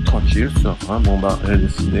 tranquille, serein, bon bah, j'ai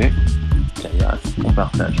décidé, caillasse, on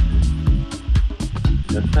partage.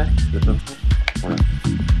 Vous êtes prêts? Vous êtes prêts? Voilà.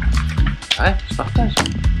 Ouais, je partage.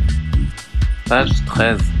 Page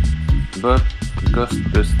 13. Bob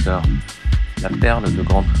Ghostbuster. La perle de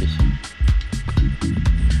Grand Prix.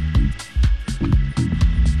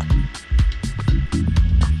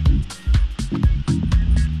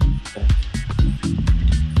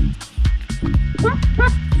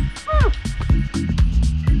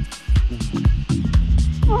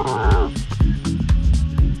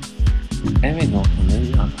 Eh mais non, on est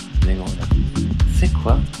bien, les gros là. C'est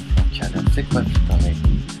quoi ton cas là? C'est quoi putain mec?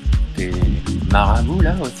 T'es marabout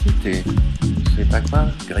là aussi? T'es... je sais pas quoi?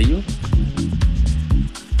 Griot?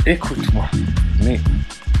 Écoute-moi. Mais...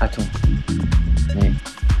 attends. Mais...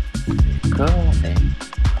 comment mais...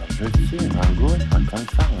 je tire un goal comme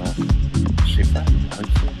ça, je sais pas,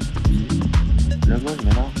 le goal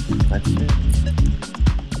mais non, là-dessus.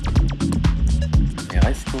 Mais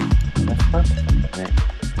resto, reste pas, mais...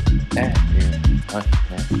 ouais, mais...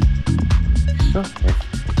 chaud, mais...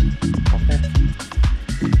 en fait,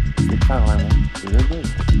 c'est pas vraiment le goal.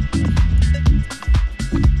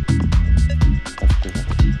 Parce que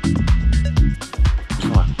je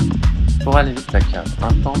vois. Pour aller vite la cave,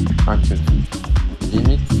 un temps, un cut.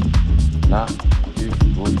 Limite, là, du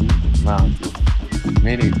vaudou Mario.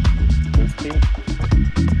 Mêlé, le prix.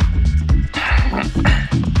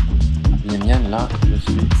 Les miennes, là, je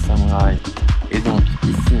suis samouraï. Et donc,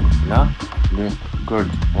 ici, là, le gold,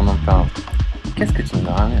 on en parle. Qu'est-ce que tu nous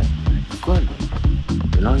as ramené? Le gold,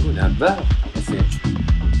 le lingot là-bas, c'est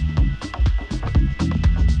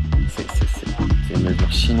une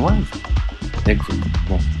mesure chinoise. Écoute,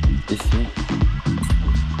 bon, ici,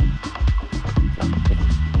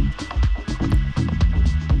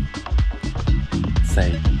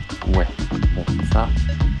 save, ouais, bon, ça,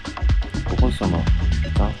 grosso modo,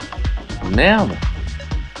 putain, merde,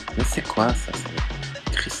 mais c'est quoi ça,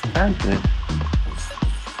 c'est cristal, mais...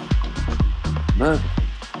 Bob,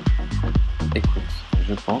 écoute,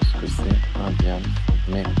 je pense que c'est un diable,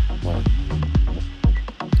 mais voilà.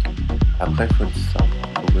 Après, faut dire ça,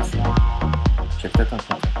 faut bosser. J'ai peut-être un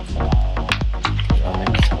contact. Un mec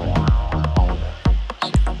qui serait en haut. Je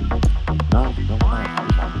sais pas. Non, non, pas un peu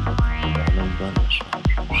genre. London, je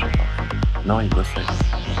sais pas. Non, il bosse avec. En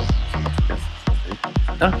tout cas, c'est.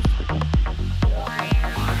 Ah, c'est pas.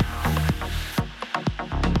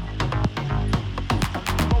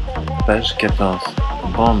 Page 14.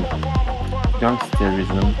 Bande.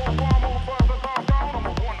 Gangsterism.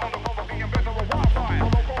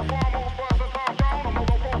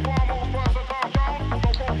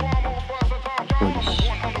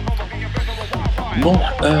 Bon,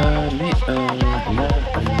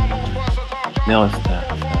 les rosters.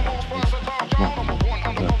 Bon,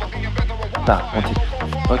 on t'écoute.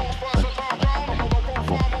 Ok.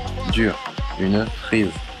 Bon, dur, une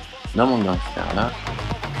frise. Dans mon gangster là,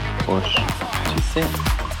 proche, tu sais,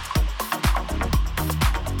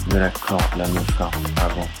 de la corde, la meuf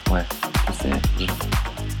avant, ouais, tu sais,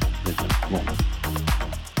 bon.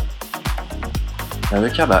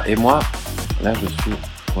 Avec bah, et moi, là je suis,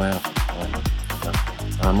 ouais.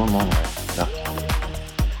 À un moment, ouais, là.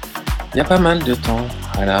 Il y a pas mal de temps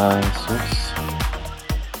à la source.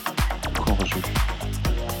 Courju.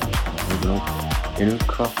 Le blanc. Et le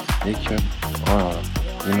corps, les que, oh là là,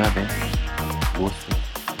 il m'avait bossé.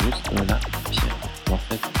 Juste là, pierre. En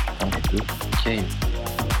fait, un peu cave.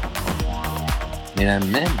 Mais la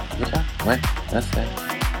même, là, ouais, là c'est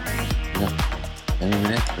bien. Elle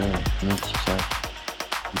voulait être une petite histoire.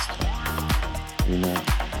 Une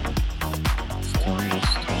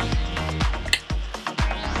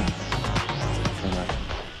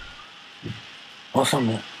enfin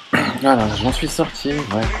bon, alors j'en suis sorti,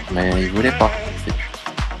 ouais, mais il voulait pas, c'est pute.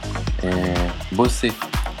 Et bosser,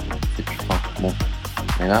 c'est putain, bon.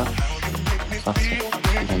 Mais là, ça c'est,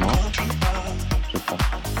 excusez-moi, je sais pas,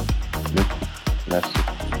 le coup, la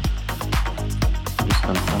soupe, juste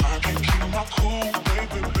comme ça.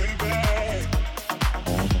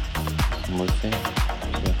 Ouais,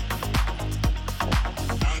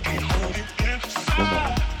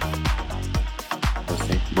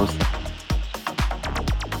 bosser, bosser.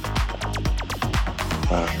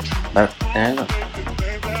 Bah, elle,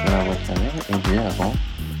 je la vois jamais, et lui avant,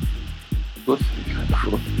 bosser.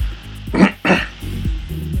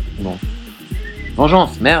 Bon.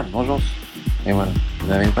 Vengeance, merde, vengeance. Et voilà, vous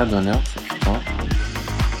n'avez pas d'honneur, c'est putain.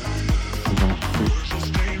 Et donc,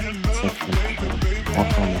 c'est que,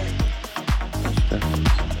 entendez. Tout à fait.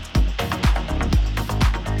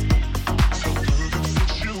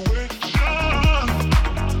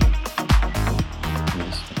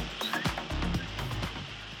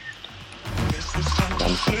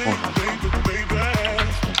 comprends.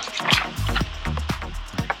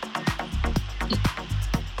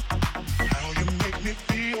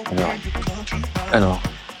 Alors,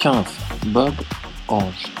 15, Bob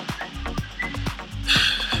Ange.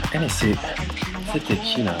 Eh mais c'était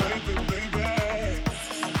qui là?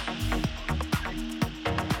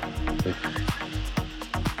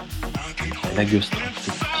 La gueule,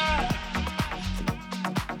 c'est qui?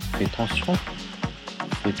 Prétention?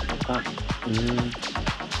 C'est pas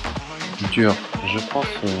dur. Je pense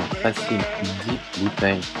facile. 10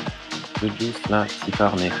 bouteilles de juice là, si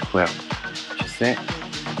par mes ouais. Tu sais,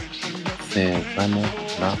 c'est vraiment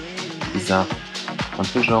là bizarre. Un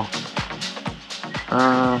peu genre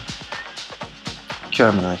un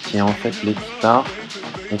cum là, qui est en fait l'équipard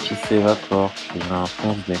et qui s'évapore, qui a un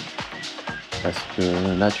fonce-dé. Parce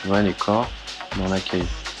que là tu vois les corps dans la cave.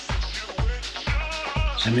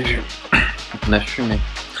 Jamais vu. On a fumé.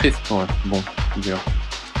 Triste pour eux. Bon, dur.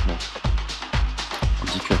 Bon.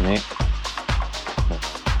 Dit que mais. Bon.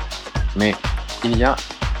 Mais il y a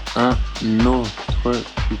un autre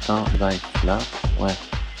putain de vibe. Là, ouais.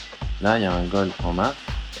 Là, il y a un goal en main.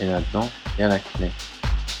 Et là-dedans, il y a la clé.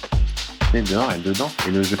 Clé dehors et dedans,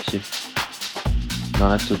 et le jeu pied. Dans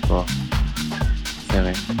la topor.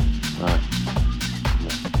 Serré. Ouais. Bon.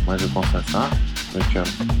 Moi, je pense à ça. Le cum.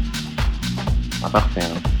 Ah, parfait.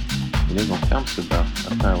 Hein. Et les enfermes se barrent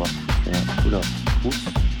après avoir fait un coup leur pouce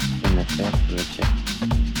et me faire le pied.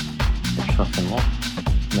 Et puis forcément,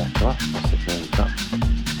 bah tu vois, c'est plus évident.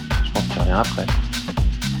 Je pense qu'il n'y a rien après.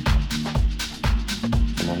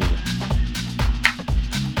 C'est mon idée.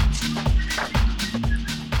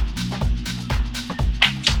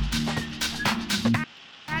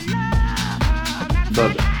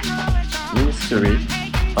 Bob, Ministry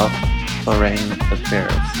of Foreign Affairs.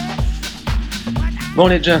 Bon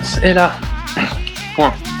les Jones, et là,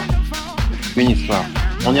 point. Une histoire.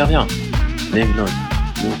 On y revient. Les globes,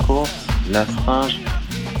 les courses, la fringe,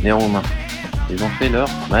 les Romains. Ils ont fait leur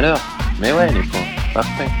malheur. Mais ouais, les pauvres.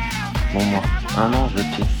 Parfait. Bon, moi, un an, je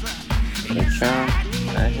pisse. Chacun,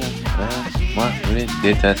 moi, je les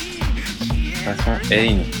déteste. De toute façon,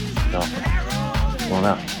 haine. Genre, bon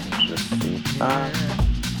là, je sais pas.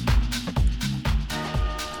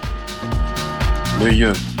 Le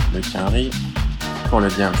yeux, le quinri. Pour le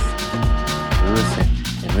Diams, je le sais,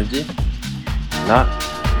 il me dit, là,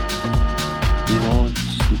 ils ont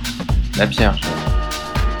la pierre, je veux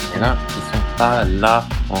dire. Et là, ils sont pas là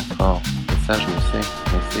encore, et ça je le sais,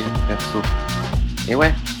 mais c'est perso. Et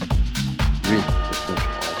ouais, lui, parce que je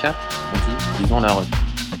prends la cape, on dit, ils ont la repied.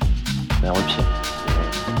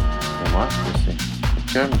 Et moi, je sais,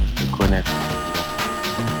 et comme ils connaissent,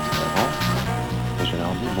 et je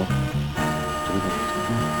leur dis, bon, je vous écoute.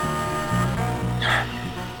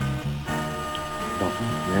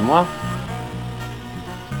 Mais moi,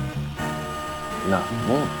 là,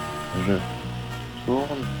 bon, je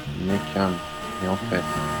tourne mes cams. Et en fait,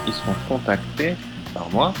 ils sont contactés par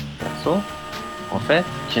moi, perso, en fait,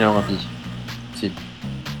 qui leur dit, type,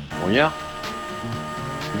 regarde,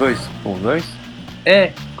 voice pour voice,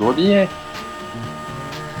 gros billet.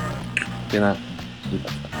 Pénal, je dis pas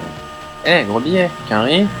ça. Gros billet,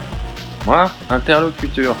 quinri, moi,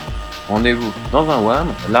 interlocuteur. Rendez-vous dans un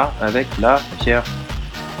WAM, là, avec la pierre.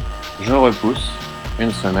 Je repousse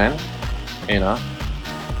une semaine, et là,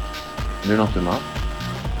 le lendemain,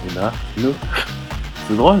 et là, le...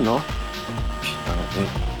 C'est drôle, non? Putain,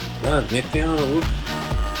 et là, mettez un ouf.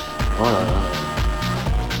 Oh là là.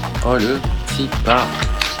 Oh, le petit pas.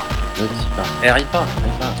 Le petit pas. Ris pas.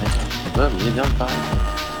 Bob, il est bien de parler.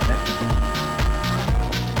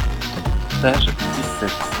 Page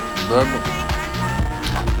 17. Bob.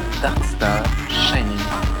 Dark Star Shining.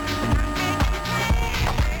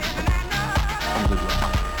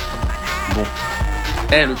 Bon.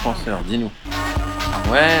 Le penseur, dis-nous.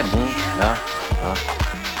 Ouais, bon, là,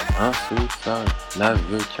 un sous-sol,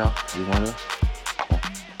 l'avocat, disons-le. Bon.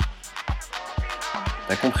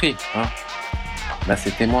 T'as compris, hein? Bah,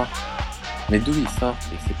 c'était moi. Mais d'où il sort?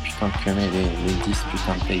 Et ces putains de conneries, les 10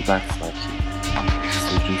 putains de paybacks, là,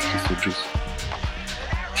 qui se juice.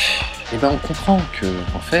 Et ben, on comprend que,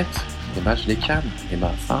 en fait, je les calme. Et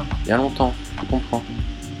ben, ça, il y a longtemps, tu comprends.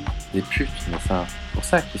 Les putes, mais ça, c'est pour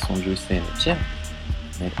ça qu'ils sont juicés, mais tiens.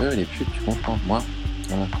 Mais eux, les putes, tu comprends, moi,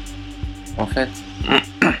 voilà. En fait,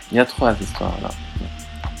 il y a 3 histoires, là.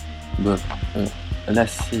 Bob,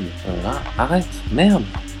 l'acide, là, arrête, merde.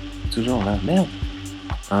 Toujours là, merde.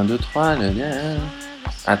 1, 2, 3, le...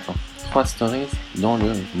 Attends, 3 stories dans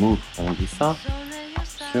le move, on dit ça,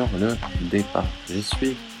 sur le départ. J'y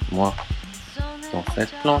suis, moi, dans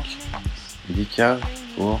cette planque. 10 caves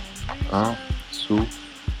pour un sou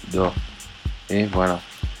d'or. Et voilà.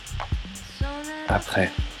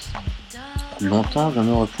 Après longtemps, je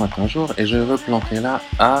me repointe un jour et je veux planter là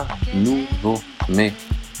à nouveau mes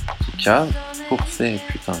caves pour ces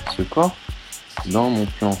putains de secours dans mon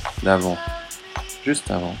plan d'avant, juste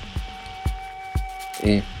avant.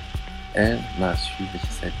 Et elle m'a suivi,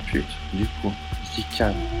 cette pute. Du coup, je dis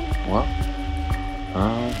calme-moi,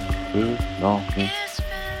 un peu dormi,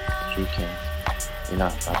 je calme. Et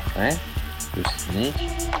là, après, je sneak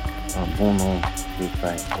un bon nombre de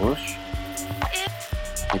pailles gauche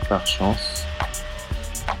et par chance,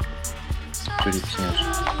 je les piège.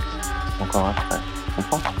 Encore après, tu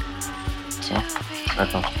comprends? Tiens,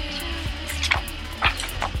 attends.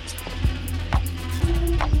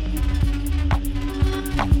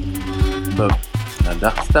 Bob, la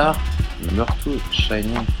Dark Star, number 2,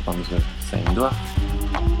 shining from the same door,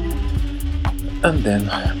 and then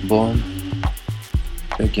born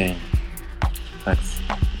again. Thanks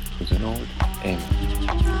to the Lord, amen.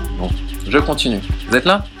 Bon, je continue. Vous êtes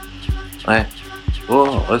là? Ouais.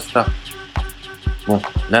 Oh, restart. Bon,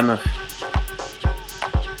 la meuf.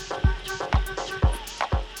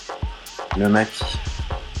 Le maquis.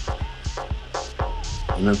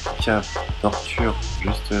 Me cave, torture,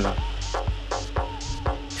 juste là.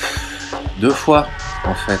 2 fois,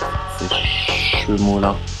 en fait, ces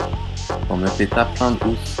chevaux-là. On me péta plein de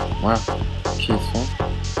housses. Voilà. Qui ils sont?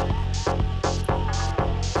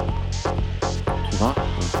 Tu vois?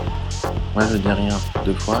 Moi, je dis rien.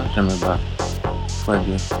 2 fois, je me bats. Fois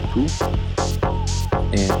 2, tout.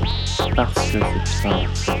 Et parce que c'est putain,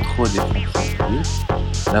 c'est trop défoncé.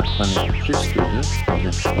 La première plus que 2,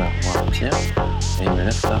 deuxième fois, moi, pire. Et il me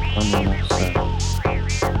laisse là un moment seul.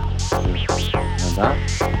 Je me bats.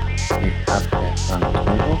 Et après un autre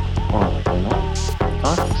jour, en revenant,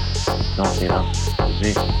 planté là,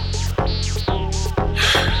 j'ai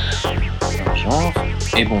l'argent.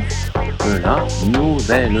 Et bon, que là,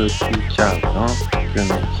 nouvelle cave, le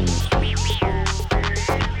mec qui me suit.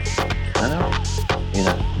 Voilà. Et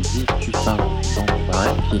là, 10 putains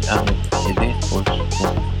d'enfoirés qui arrivent aider au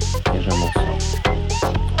secours. Et je m'en sors.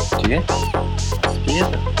 Tu es? Speed.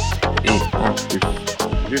 Et en plus,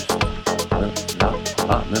 juste là,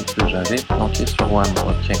 que j'avais planté sur One,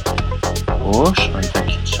 ok. Gauche, un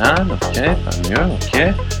Jackie Chan, ok, pas mieux, ok.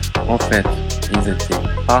 En fait, ils étaient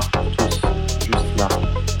pas tous juste là.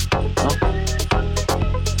 Non,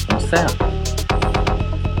 on sert.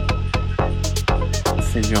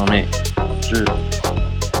 C'est dur, mais je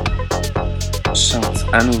chante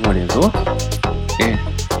à nouveau les autres et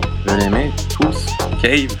je les mets tous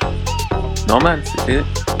cave. Normal, c'était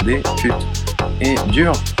des putes. Et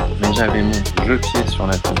dur. Mais j'avais mon jeu-pied sur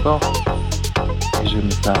la support et je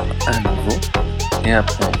me tape à nouveau et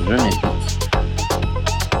après je médite.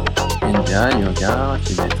 India, yoga,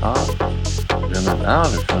 tibétain, je me barre,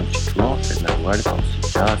 je fais un petit tour, je fais de la voile,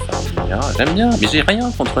 corsica, sardinia, j'aime bien, mais j'ai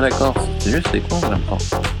rien contre la Corse, c'est juste les cons que j'aime pas.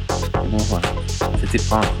 Bon voilà, c'était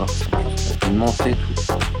pas un Corse, il mentait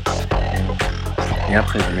tout. Et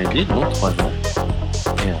après je médite, donc 3 ans,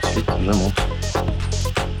 et ensuite je monte.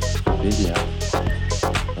 Béliard.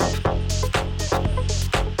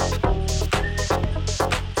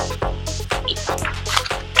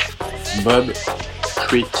 Bob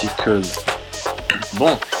Critical.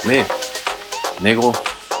 Bon, mais négro.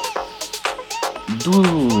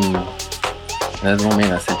 D'où la journée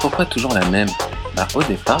là, c'est pourquoi toujours la même? Bah au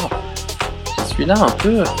départ, je suis là un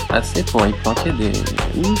peu assez pour y planquer des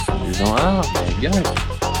housses, du genre, des gueules.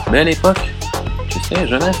 Belle époque, tu sais,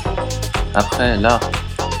 jeunesse. Après là,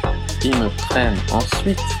 ils me prennent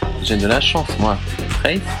ensuite. J'ai de la chance moi,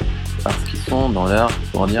 trace, parce qu'ils sont dans leur,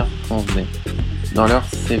 pour dire convenez, dans leur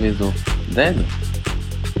Céveso d'aide.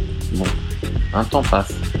 Bon, un temps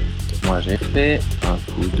passe. Moi j'ai fait un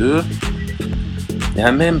coup 2. Il n'y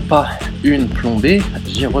a même pas une plombée,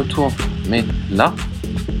 j'y retourne. Mais là,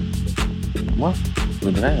 moi, je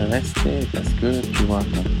voudrais rester parce que tu vois,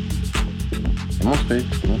 bon, c'est mon truc,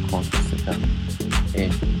 c'est mon coin, etc. Et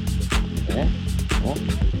bon,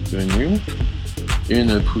 venu,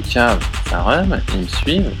 une poucave, ça rhum, ils me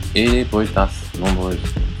suivent, et les brutasses nombreuses.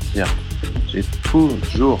 C'est-à-dire, j'ai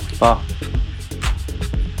toujours pas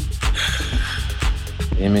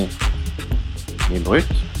aimé les brutes,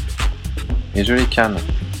 et je les canne.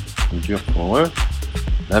 Dur pour eux,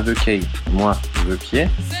 la veuquille, moi, le pied,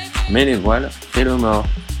 mais les voiles, et le mort.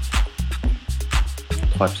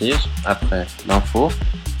 3 piges, après l'info,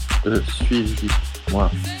 suivi, moi,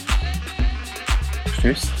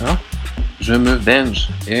 plus, hein, je me venge,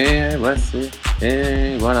 et voici,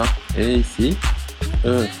 et voilà, et ici,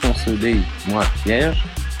 fonce dé, moi, piège,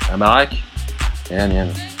 la baraque, et la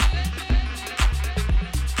mienne.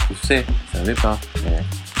 Je sais, je savais pas, mais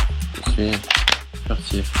je suis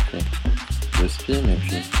furtif, de spin et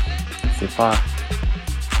puis c'est pas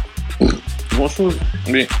grand chose,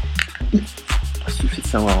 mais il suffit de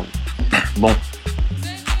savoir. Bon,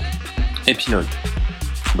 épilogue,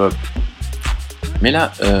 Bob. Mais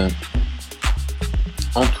là,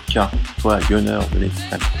 en tout cas, toi, gunner de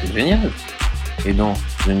l'extrême, c'est génial. Et dans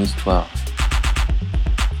une histoire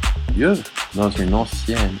vieux, dans une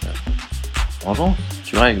ancienne vengeance,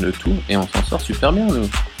 tu règles tout et on s'en sort super bien, nous.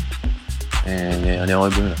 Et les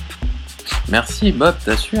rebeux, là. Merci, Bob,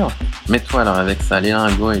 t'assures. Mets-toi alors avec ça, les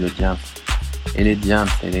lingots et le diable. Et les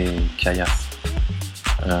diables et les caillasses.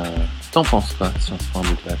 T'en penses quoi si on se prend un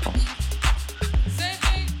bout de vacances? Je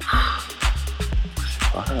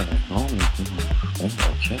sais pas, non, mais bon, bah,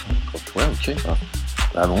 ok. Ouais, ok.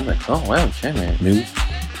 Bah bon, d'accord, ouais, ok, mais où?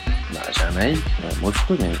 Bah, Jamaïque,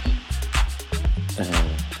 Moscou, mais...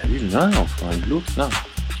 t'as vu le nain, on prend un glauque, là.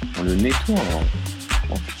 On le nettoie, alors.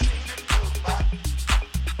 Bon.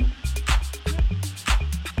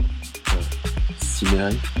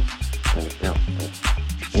 Sibérie. Merde.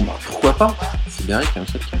 Bon bah pourquoi pas? Sibérie, un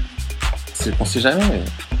seul cas. On sait jamais, mais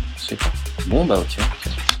je sais pas. Bon bah ok.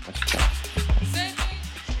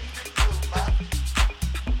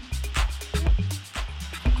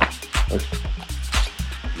 Ok.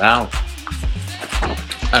 Bah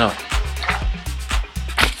alors.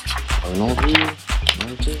 Allons-y.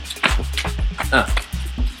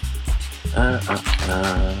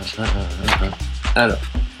 Alors.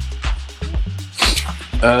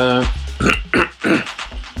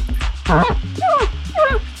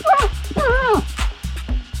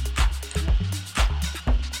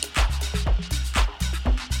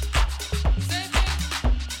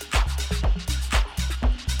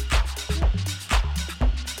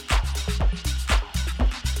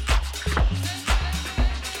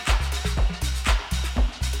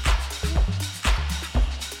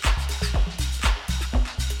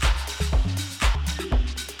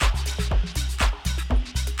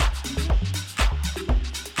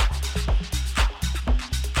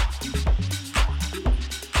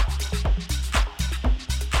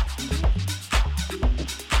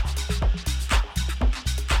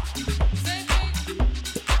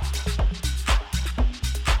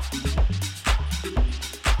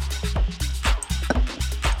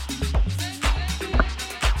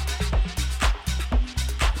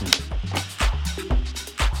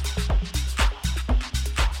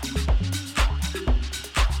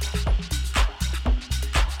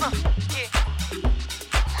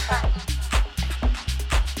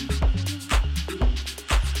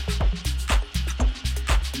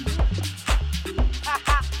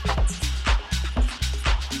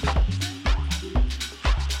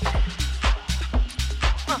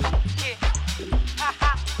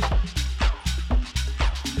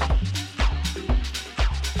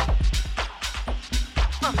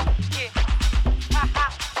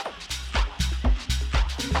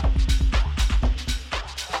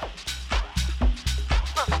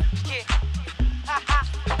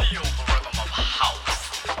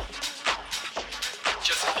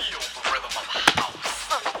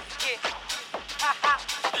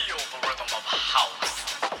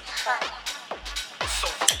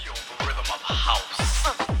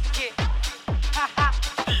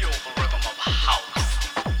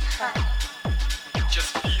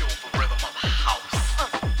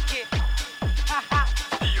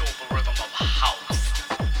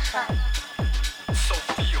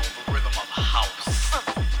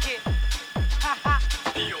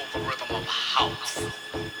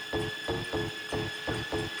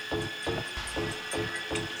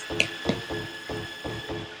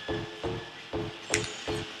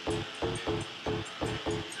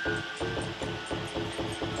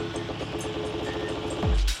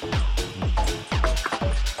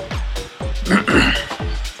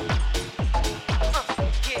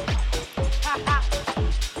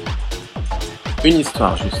 Une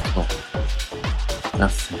histoire, juste. Bon.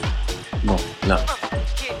 Merci. Bon, là.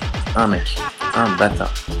 Un mec. Un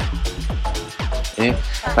bâtard. Et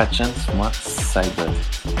pas de chance, moi, side.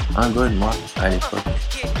 Un goal, moi, à l'époque.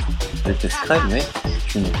 J'étais scred, mais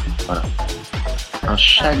tu n'es plus. Voilà. Un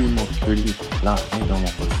chalumeau que lui, là, est dans mon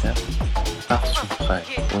poster. Par souffrait.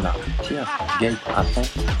 Voilà. Tire, gate à fond.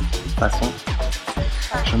 Façon.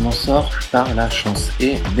 Je m'en sors par la chance.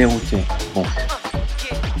 Et dérouté. Bon.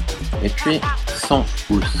 Et puis, 100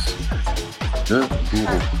 pouces. Le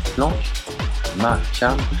bourreau planque. Ma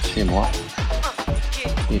cam chez moi.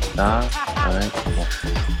 Et ça, avec bon.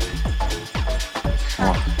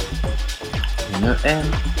 Moi. Une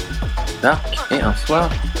haine. Dark. Et un soir,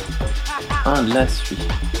 un de la suite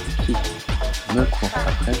qui me court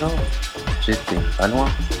à présent. J'étais pas loin,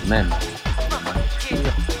 même.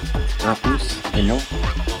 un pouce et non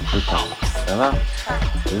le temps. Ça va?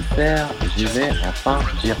 Le faire, j'y vais, enfin,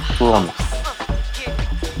 j'y retourne.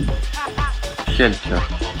 Quelques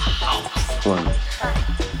paumes.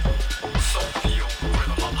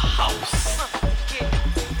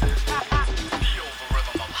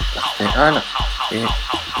 Et un, et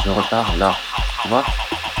je repars là. Tu vois?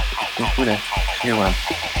 Je voulais. Et ouais.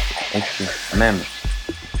 Et puis, même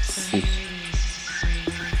si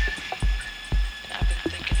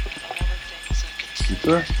tu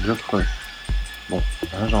peux, je creuse. Bon,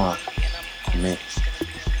 un genre, mais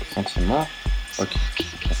sentiment, ok.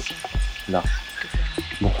 Là.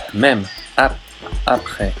 Bon, même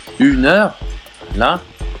après 1 heure, là,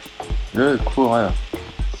 le coureur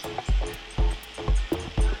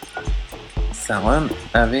Sarum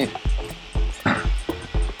avait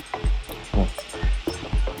bon.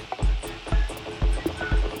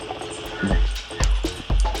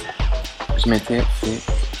 Je m'étais fait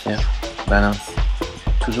Pierre balance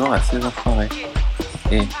toujours à ces enfoirés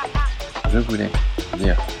et je voulais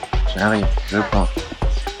dire j'arrive, je plante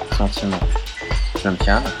sentiment, je me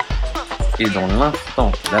calme et dans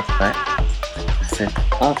l'instant d'après cet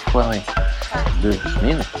enfoiré de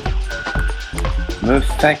Schmid me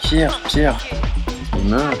fakir pire, il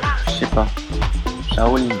me, je sais pas,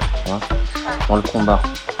 Shaolin, tu vois, dans le combat.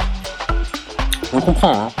 On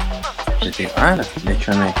comprend, hein. J'étais mal, dès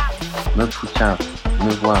que le mec me poucave,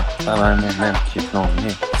 me voit pas vraiment même pied plan,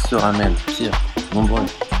 mais se ramène pire, nombreux,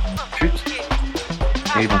 pute.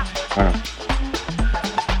 Et bon, voilà.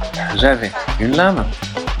 J'avais une lame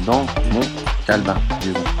dans mon calbar,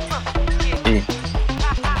 disons. Et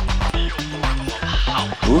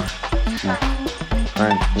ouf, bon.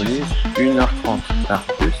 Ouais, police, 1h30 par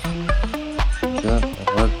plus, je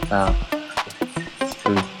repars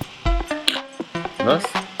de l'os,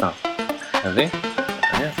 enfin, j'avais,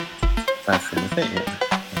 enfin, c'est fait, et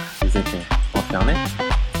ils étaient enfermés,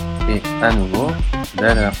 et à nouveau,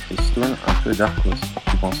 Daller, Tristoun, un peu Darkos,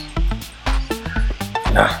 je pense.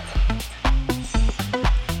 Là,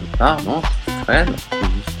 je pars, donc, Fred,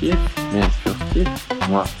 positif, mais furtif,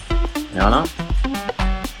 moi, Merlin,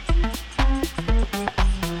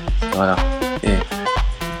 voilà, et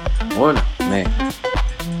rôle, mais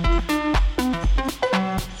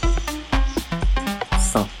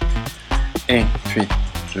sain. Et puis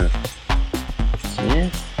je tire,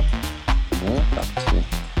 bon, parti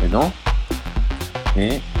dedans,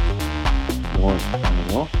 et drôle à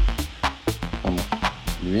nouveau, comment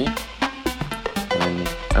lui, on a mis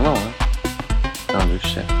vraiment, hein, un le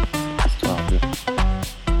chef, histoire de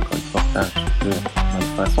colportage de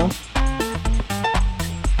malfaçon.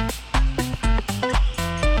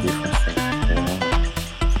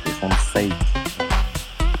 Des conseils.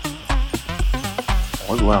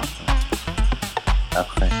 Revoir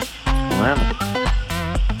après quand même.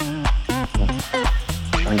 Bon.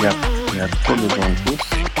 Un gars, il a trop besoin de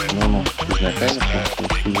pouces. Non, non, je l'appelle pour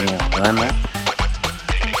se souvenir vraiment.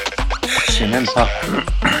 Je sais même pas.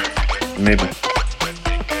 Mais bon.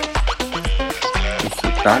 Il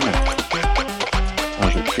se calme. Un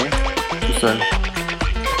jeu de pied. Tout seul.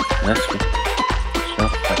 Là-dessus. Sur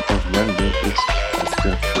sa provienne de ouf. Parce que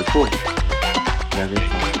le pauvre, il avait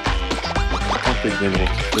quand t'es des gros,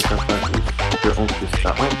 que ça fasse ouf, que en plus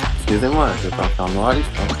ça. Excusez-moi, je vais pas faire moraliste.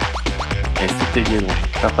 Hein. Et si t'es gay,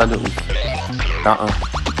 t'as pas de ouf. T'as un.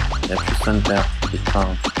 Il y a plus un père qui te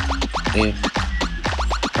parle. Et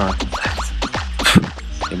t'as un contact.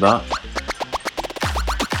 Et bah,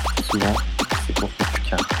 souvent, c'est pour que tu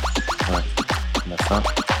calmes. Ouais. Bah ça.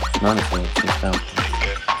 Non, mais c'est faire.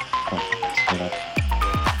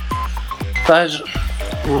 Page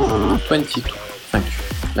 22.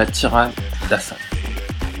 La tirade d'Assan.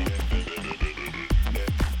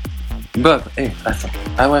 Bob, attends.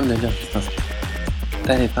 Ah ouais, me dire juste un second.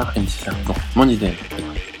 T'allais pas et me dit ça. Bon, mon idée.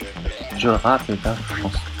 Je rappelle pas, je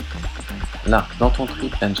pense. Là, dans ton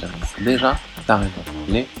trip engine, déjà, t'as raison.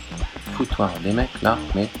 Les foutoirs des mecs là,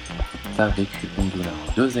 mais t'as vécu une douleur,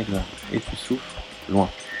 2 examens, et tu souffres loin.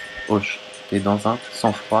 Hoche, t'es dans un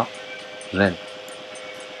sang-froid, gel.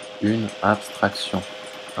 Une abstraction,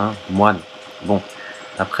 un moine. Bon,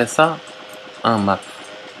 après ça, un map.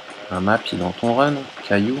 Un map, il est dans ton run,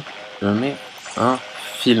 caillou, je mets un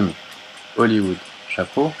film. Hollywood,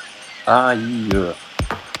 chapeau, aïe.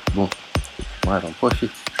 Bon, moi j'en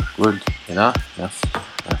profite. Gold, et là, merci.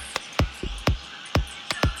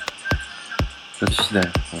 Je suis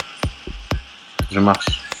fidèle. Je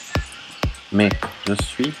marche. Mais je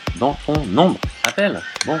suis dans ton ombre. Appelle.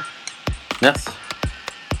 Bon, merci.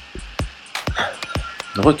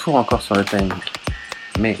 Retour encore sur le timing.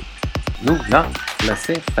 Mais nous, là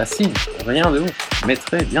c'est facile. Rien de ouf. Mais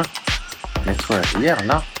très bien. Mais toi, hier,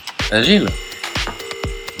 là, agile.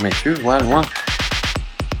 Mais tu vois loin.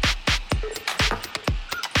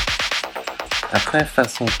 Après,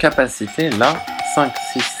 façon capacité, là, 5,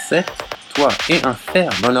 6, 7, toi et un fer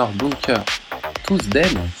dans leur bunker, tous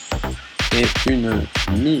dead, et une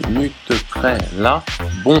minute près, là,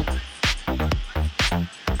 bon.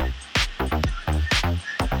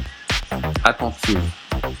 Attentive.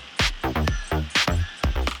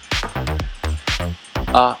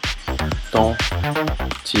 Attentive.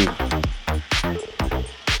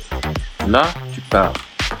 Là, tu pars.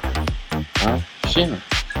 En Chine.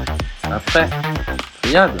 Après,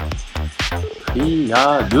 triade.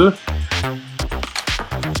 Triade.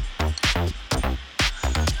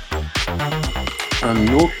 Un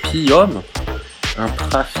opium. Un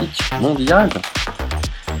trafic mondial.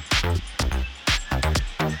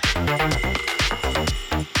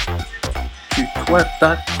 Toi,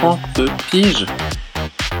 t'as 30 piges.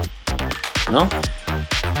 Non?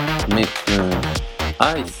 Mais,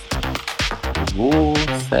 ice.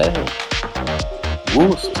 Vaucelle.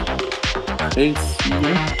 Ghost.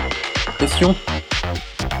 Pression.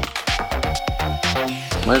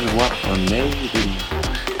 Moi, je vois un avenir.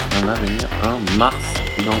 Un avenir, un Mars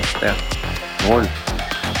gangster. Drôle.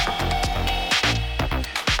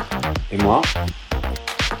 Et moi?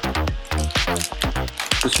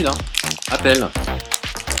 Je suis là. Appel.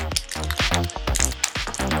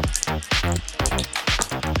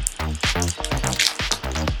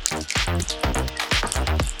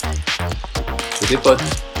 C'est des potes.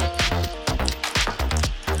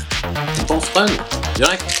 On pense run,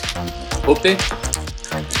 direct. OP.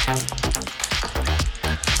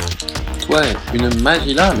 Toi, une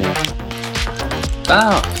magie là, mais...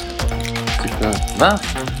 Ah, tu peux... Va.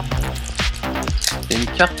 C'est une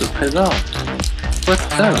carte au trésor. Toi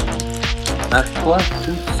tout seul. À toi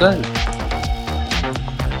tout seul.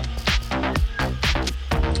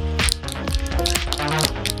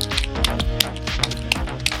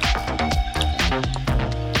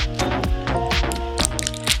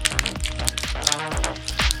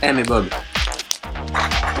 Eh mais Bob,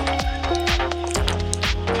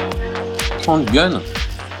 30 guns,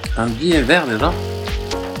 un billet vert déjà.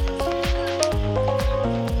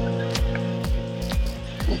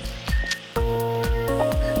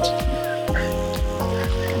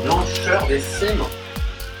 Blancheur des cimes.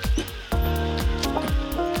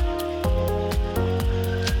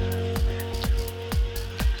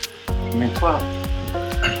 Mais quoi?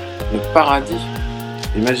 Le paradis.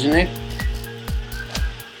 Imaginez.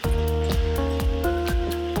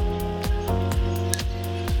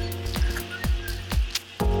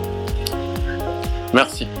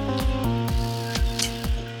 Merci.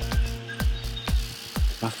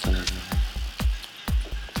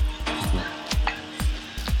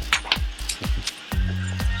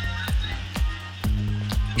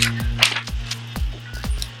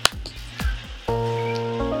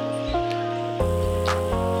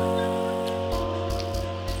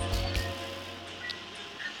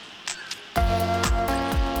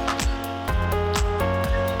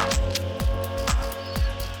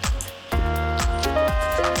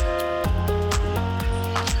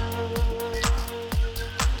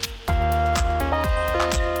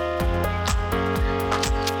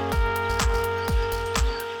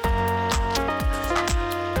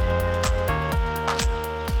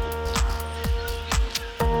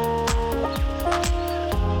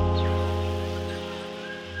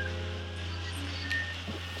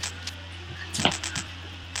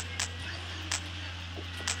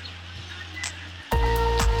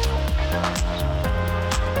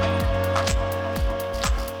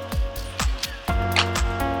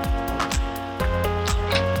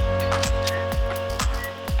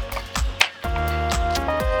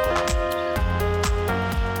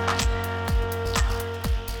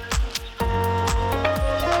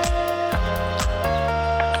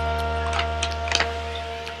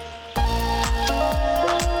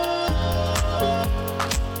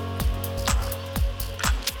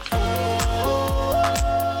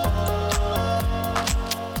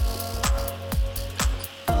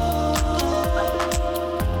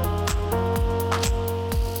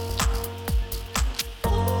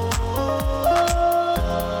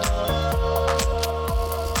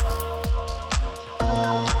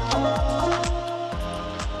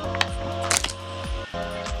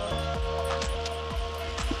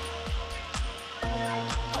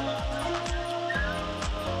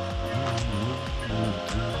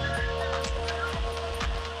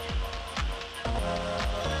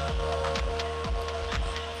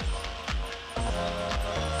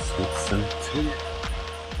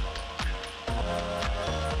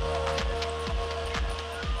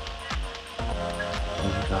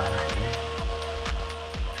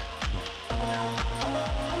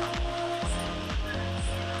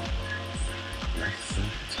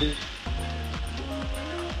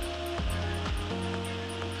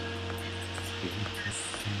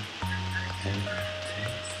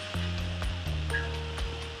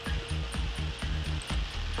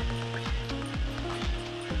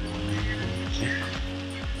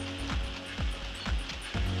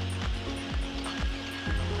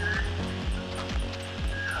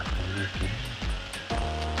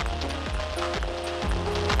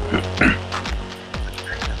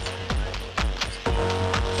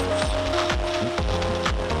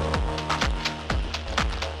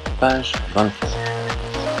 Page 24.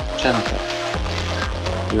 Champion.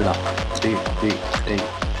 De la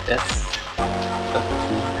BBAS up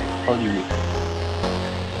to Hollywood.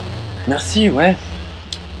 Merci, ouais.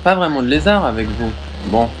 Pas vraiment de lézard avec vous.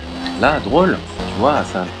 Bon, là, drôle, tu vois,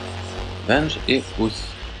 ça. Venge et Ous.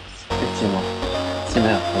 Effectivement. Si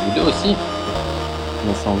merde, vous deux aussi.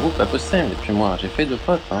 Mais sans vous, pas possible. Et puis moi, j'ai fait 2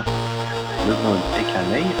 potes, hein. Le mode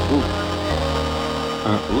Ekanei, Ous.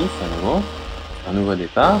 Un Ous, un nouveau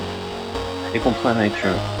départ. Et contre avec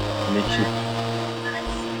l'équipe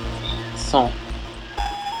sans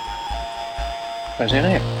pas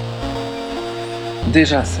gérer.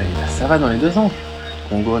 Déjà, ça va dans les 2 ans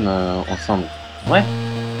qu'on gagne ensemble. Ouais.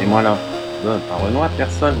 Et moi là, par Renoir,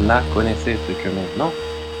 personne là connaissait ce que maintenant.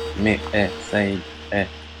 Mais Saïd,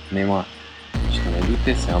 mais moi, je t'en ai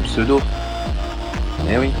douté, c'est un pseudo.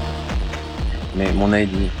 Mais oui. Mais mon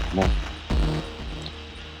ID, bon.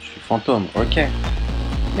 Je suis fantôme, ok.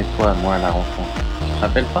 Mais toi, moi, la rencontre, tu te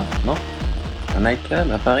rappelles pas, non? Un nightclub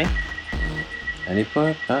à Paris? À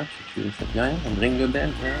l'époque, hein, ça te dit rien? Un ring de bell?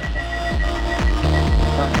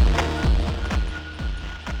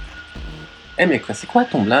 Mais quoi, c'est quoi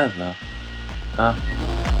ton blaze là? Ah.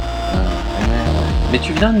 Mais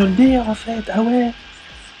tu viens de nous le dire en fait, ah ouais.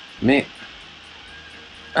 Mais.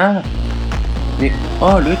 Ah. Mais.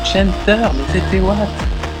 Oh, le chanter, mais c'était what?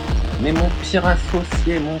 Mais mon pire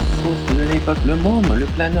associé, mon sauce de l'époque, le môme, le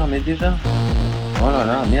planeur, mais déjà. Oh là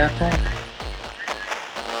là, mais attends.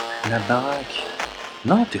 La baraque.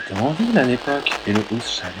 Non, t'étais en ville à l'époque. Et le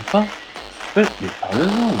housse, je savais pas. Mais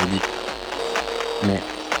parle-en, me dit. Mais.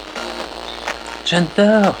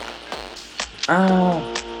 Chanter. Ah.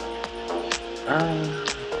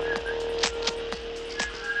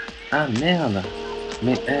 Ah merde.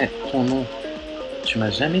 Mais ton nom. Tu m'as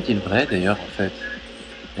jamais dit le vrai d'ailleurs en fait.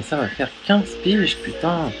 Mais ça va faire 15 piges,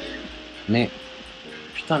 putain. Mais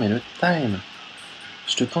le time.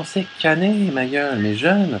 Je te pensais cané, ma gueule, mais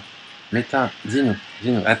jeune. Mais dis-nous.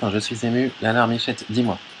 Attends, je suis ému. La larmichette,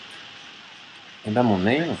 dis-moi. Eh ben mon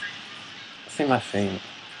name, c'est ma fame.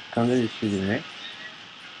 Comme d'habitude, mais.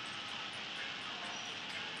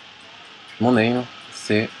 Mon name,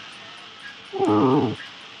 c'est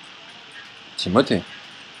Timothée.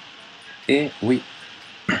 Et oui.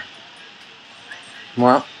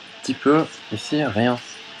 Moi, petit peu, ici, rien.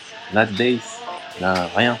 La days, là,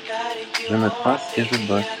 rien. Je me trace et je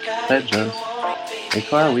bosse. Très jeune. Et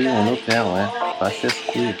toi, oui, on opère, ouais. Pas 16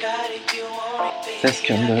 couilles. 16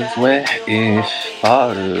 candles, ouais. Et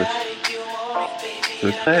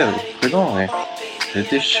secret, prudent, ouais.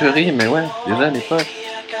 J'étais chéri, mais ouais, déjà à l'époque.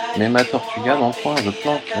 Mais ma tortuga dans le coin, je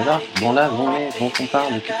plante, voilà, dont on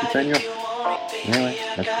parle depuis tout à l'heure. Mais ouais,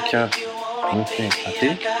 la pica me fait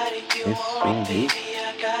frapper, et Solde.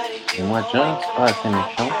 Et moi, John, c'est pas assez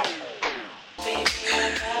méfiant.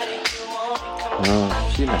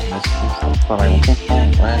 File, c'est pareil, on comprend,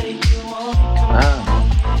 ouais. Ah,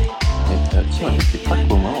 mais tiens, je sais pas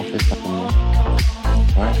comment, en fait, ça comment.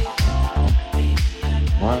 Ouais.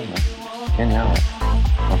 Kenya, ouais.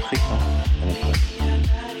 Afrique, hein, à l'époque.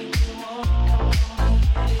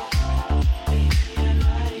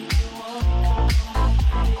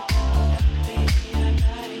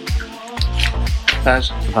 Page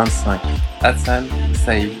 25. Hassan,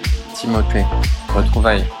 Saïd, Timothée.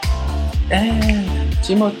 Retrouvailles.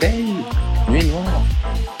 Timothée, nuit noire,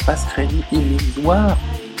 passe crédit illusoire,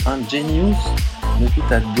 un genius. Depuis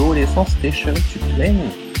ta adolescence, tes chéris, tu te plaignes.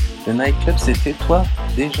 Le nightclub, c'était toi,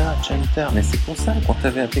 déjà, chanter. Mais c'est pour ça qu'on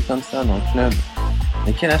t'avait appelé comme ça dans le club.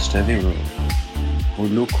 Mais quel âge t'avais aux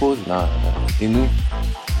locaux, là? Et nous,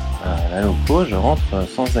 à la loco, je rentre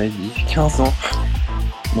sans ID, 15 ans.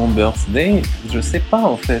 Mon birthday, je sais pas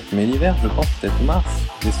en fait, mais l'hiver, je pense peut-être mars,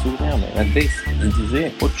 des souvenirs, mais la days, il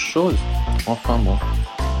disait autre chose. Enfin moi,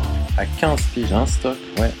 à 15 piges, un stock,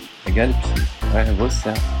 ouais, égal pied, ouais,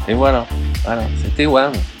 Vosser. Et voilà, c'était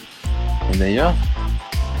wham. Et d'ailleurs,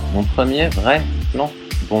 mon premier vrai plan,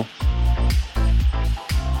 bon.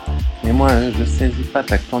 Mais moi, je saisis pas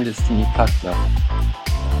ta clandestinité là.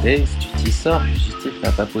 Days, tu t'y sors, fugitif là,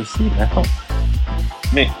 pas possible, attends.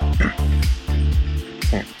 Mais...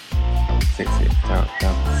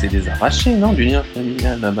 c'est des arrachés, non, du lien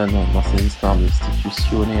familial là-bas, dans ces histoires de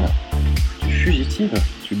institutionnelles là. Tu fugitive,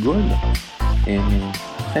 tu gold, et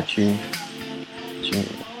après tu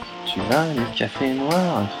vas le café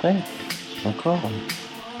noir après, encore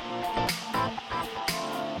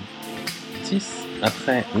 10,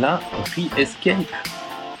 après là, re-escape,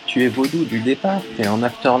 tu es vaudou du départ, t'es en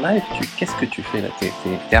afterlife, qu'est-ce que tu fais là,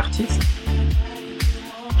 t'es artiste?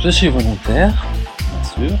 Je suis volontaire,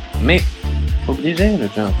 bien sûr, mais obligé le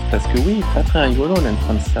jump, parce que oui, pas très rigolo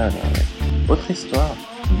l'intro de ça là, ouais. Autre histoire,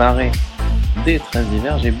 barré. Dès 13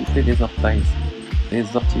 hivers, j'ai bouffé des orteils. Des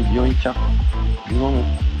orties d'Yorica.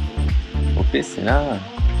 Disons-le. OP, c'est là.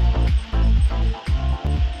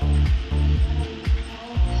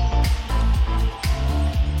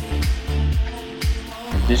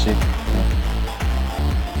 Obligé.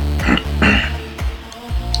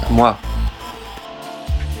 Moi.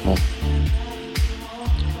 Bon.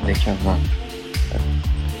 Avec moi.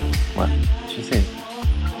 Ouais, tu sais.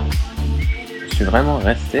 Je suis vraiment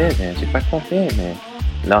resté, mais j'ai pas compté, mais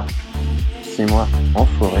là, 6 mois en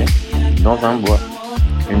forêt, dans un bois,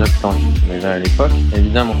 une planche. Déjà à l'époque,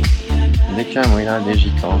 évidemment, dès qu'un moyen des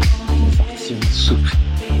gitans, j'ai sorti une soupe.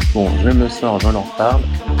 Bon, je me sors, je leur parle,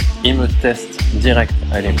 ils me testent direct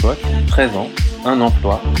à l'époque, 13 ans, un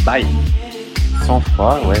emploi, bye. Sans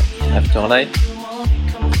froid, ouais, afterlife,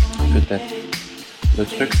 peut-être. Le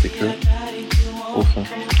truc, c'est que, au fond,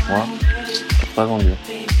 moi, 3 ans vieux.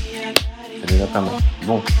 C'est déjà pas mal.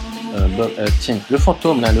 Bon, Tim, le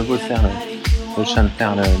fantôme là, le faussaire, le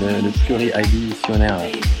chanteur, le pluri-additionnaire,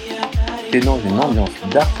 t'es dans une ambiance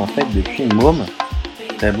dark en fait depuis môme.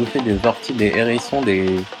 T'as bouffé des orties, des hérissons,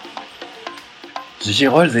 des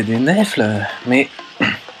girolles et des nèfles, mais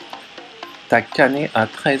t'as canné à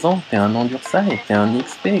 13 ans, t'es un endursail, t'es un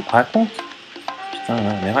XP, raconte. Putain,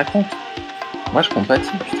 mais raconte. Moi je compatis,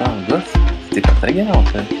 putain, gosse, c'était pas ta guerre en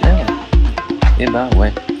fait, merde. Et bah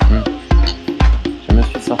ouais. Je me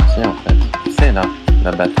suis sorti en fait, tu sais là,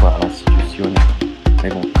 l'abattoir, l'institutionnel. Mais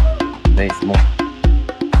bon, Days, bon,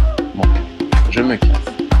 je me casse.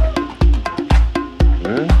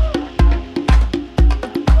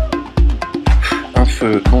 Un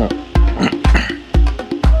feu, bon.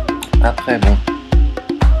 Après, bon,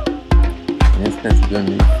 une espèce de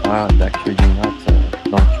mifra d'accueillante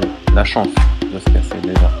dans le cul. La chance de se casser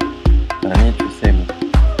déjà. Ami, tu sais, bon.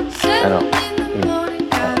 Alors,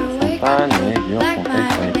 sympa, mais dur,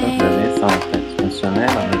 contexte, à l'époque, j'avais ça en fait. Fonctionnel,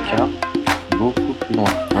 un écart beaucoup plus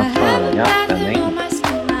loin. Un train à la gare, ta mail,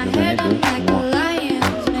 je venais de loin.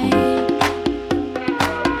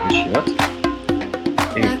 Des chiottes.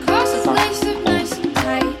 Et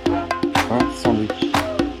un sandwich.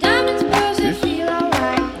 Plus.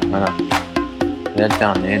 Voilà. J'ai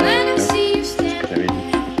alterné, donc, ce que j'avais dit.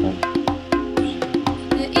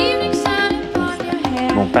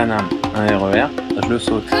 Bon, Paname, un RER, je le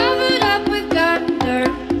saute.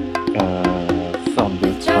 Sorte de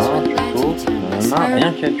train, plutôt. On n'a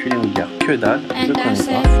rien calculé au gare, que dalle, je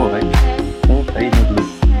connais pas, forêt, on paye nos bleus.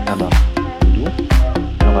 Là-bas, d'où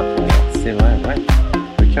le rapport, c'est vrai, ouais,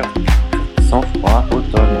 le cœur. Sans froid,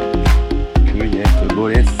 automne, cueillette,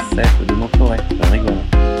 bolet sec de nos forêts, ça rigole.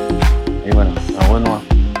 Et voilà, un Renoir.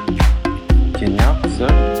 Kenya,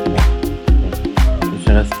 seul, bon. Je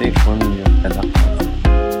suis resté au milieu, à la darkness.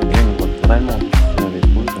 Et on voit vraiment si avec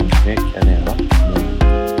vous, donc j'ai calé là.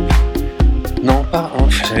 Non, pas un.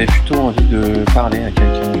 J'avais plutôt envie de parler à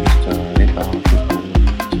quelqu'un, juste les parents,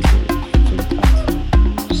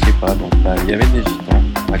 je sais pas, donc là, il y avait des gitans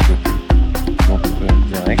à côté, donc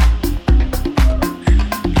direct.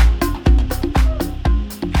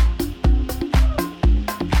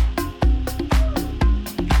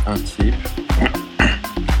 Un type,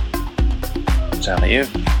 j'arrive,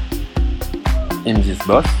 ils me disent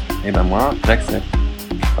boss, et ben moi j'accepte.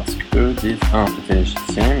 Parce qu'eux disent, c'était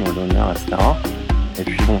légitime, l'honneur, etc. Et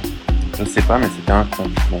puis bon, je sais pas, mais c'était un con.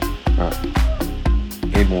 Bon, voilà.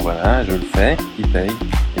 Et bon voilà, je le fais, ils payent.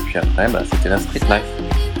 Et puis après, bah, c'était la street life.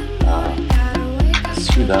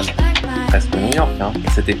 Sudal, presque New York, hein. Et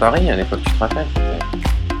c'était Paris à l'époque, tu te rappelles.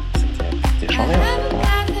 C'était changé en fait.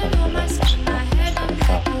 Je trouvais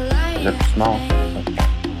ça déjà plus marrant.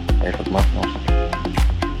 À l'époque, maintenant,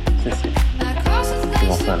 c'est ces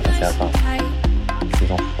enfants, elle passait à part.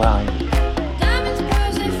 Ces enfoirés de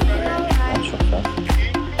grande surface.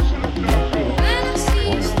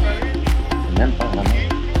 Même pas vraiment.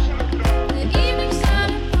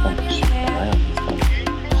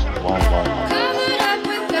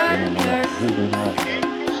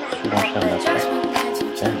 Surenchère de la soie.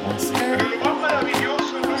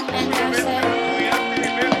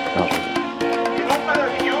 Bon.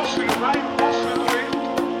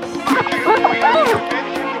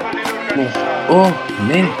 Oh,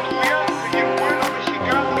 mais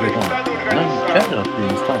je vais dans un cadre, c'est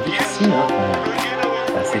une histoire difficile, hein.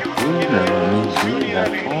 C'est cool, midi, la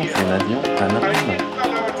France, évasion, Paname,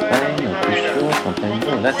 Spain, plus chaud,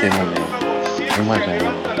 Fontainebleau, là t'es bon, mais moi j'avais...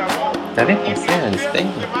 T'avais pensé à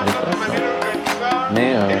l'Espagne à l'époque, non? Mais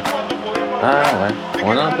ah ouais,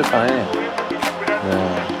 on a un peu pareil.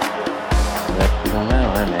 La prise en main,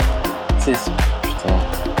 ouais, mais c'est ça, putain.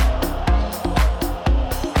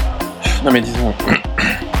 Non mais disons,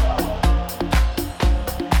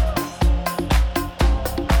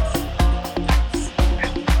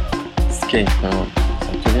 escape. Ça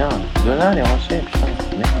te vient de là, les rochers, putain,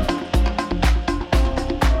 merde.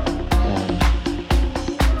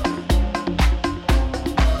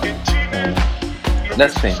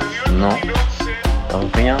 L'aspect, non.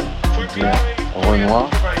 Rien de Renoir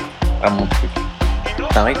à mon truc.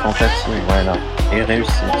 Pareil, tentative, voilà. Et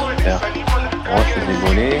réussi, super. Roche des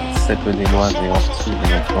volets, cèpe des lois, des orties,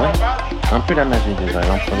 des naturels. Un peu la magie déjà,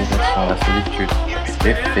 l'improvisation, la solitude,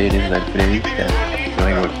 les fées, les elfes, les week-ends. Je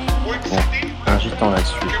rigole. Bon, un gitan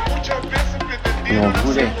là-dessus. Et on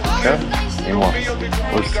voulait, comme, et moi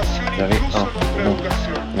aussi. J'avais un. Donc,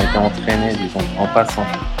 on était entraînés, disons, en passant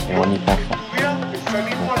et en y pensant.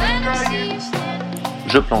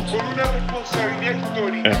 Je plante.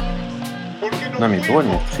 Non mais drôle,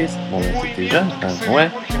 mais triste. Bon, mais c'était jeune quand même. Ouais,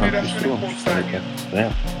 un plus lourd, je savais pas. Rien.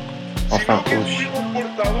 Enfin, hoche.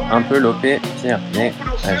 Un peu lopé, pire, mais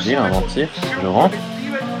agile, inventif. Je rentre.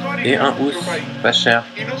 Et un housse, pas cher.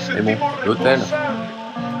 Et bon, l'hôtel.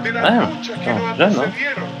 Ouais, putain, jeune, hein.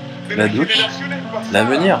 La douche.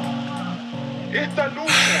 L'avenir.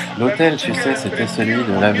 L'hôtel, tu sais, c'était celui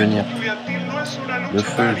de l'avenir. Le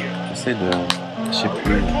feu, tu sais, de... Je sais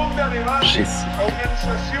plus... Chez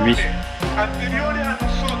lui.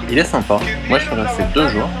 Il est sympa. Moi, je suis resté 2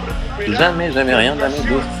 jours. Jamais j'avais rien d'amené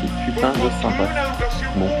d'aussi putain de sympa.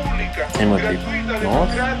 Bon, Timothée Bordenave.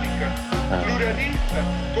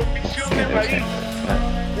 Timothée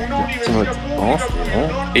Bordenave, c'est bon.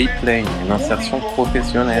 8-Plane, une insertion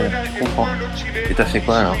professionnelle, tu comprends. Et t'as fait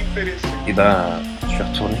quoi là? Et bah, je suis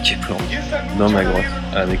retourné Keplan dans ma grotte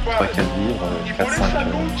avec 3-4 livres, 4-5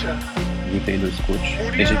 bouteilles de scotch.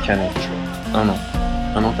 Et j'ai calé. Un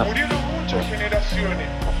an tard.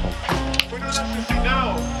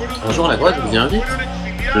 Un jour la grotte vous y invite.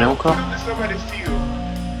 Je l'ai encore.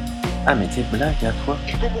 Ah mais t'es blague à toi.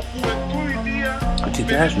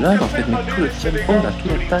 T'étais à là en fait, mais tout le tempo là, tout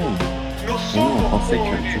le time. Et nous on pensait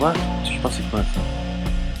que, tu vois, tu pensais quoi ça?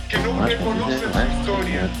 Ouais, je me disais, ouais, c'est un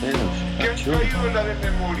hôtel, je sais pas, tu vois.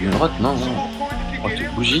 Une grotte, non. Oh, tu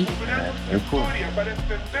bougies, le pauvre.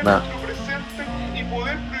 Bah,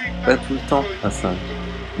 pas tout le temps à ça.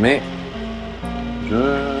 Mais, je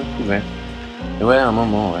pouvais. Et ouais, à un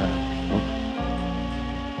moment, ouais. Donc,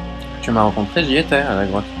 tu m'as rencontré, j'y étais à la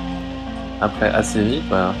grotte. Après, assez vite,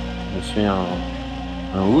 voilà. Je suis un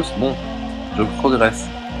housse, bon, je progresse.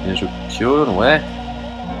 Et je piole, ouais.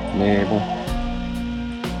 Mais bon.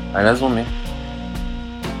 À la zombie.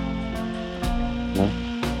 Bon.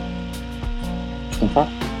 Tu comprends?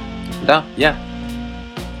 Là, yeah.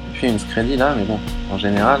 J'ai fait une scrédit là, mais bon, en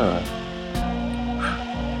général,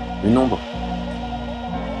 une ombre.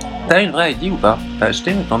 T'as une vraie ID ou pas? T'as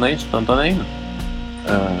acheté? T'en as une?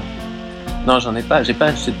 Non, j'en ai pas. J'ai pas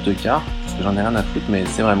acheté de 2 cartes parce que j'en ai rien à foutre, mais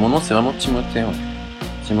c'est vrai, mon nom c'est vraiment Timothée. Ouais.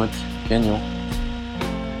 Timothée Gagnon.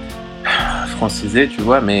 Francisé, tu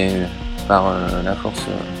vois, mais par la force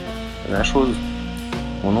de la chose.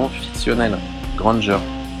 Mon nom fictionnel, Granger.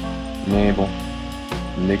 Mais bon,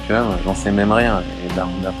 les clubs, j'en sais même rien, et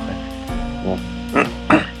l'arme d'après. Bon.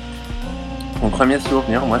 Mon premier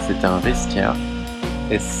souvenir, moi, c'était un vestiaire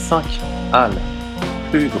et 5 halles,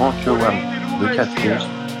 plus grand que WAM, de 4 pièges.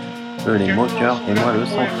 Eux, les moqueurs, et moi, le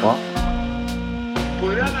sang-froid.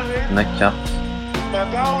 Ma carte.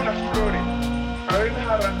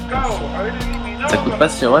 Ça coûte pas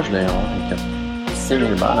si rush d'ailleurs, hein,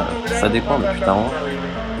 6000 balles, ça dépend de putain.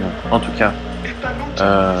 En tout cas,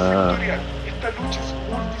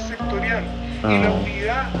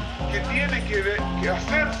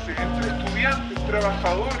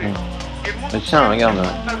 mais tiens, regarde.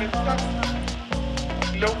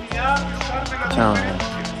 Tiens.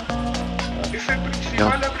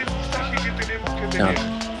 Tiens.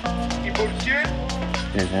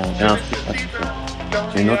 J'ai un truc là.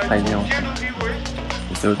 J'ai une autre idée en fait.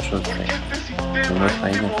 C'est autre chose. C'est une autre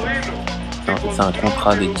idée en fait. En fait, c'est un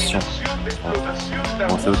contrat d'édition. Ouais.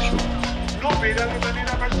 Bon, c'est autre chose.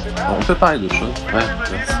 Bon, on peut parler d'autre chose. Ouais.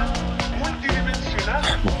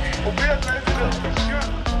 Bon.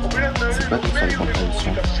 C'est pas tout ça les contrats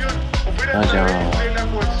d'édition. Là,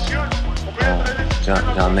 j'ai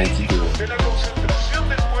un ID de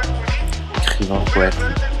écrivain, poète.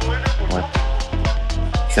 Ouais.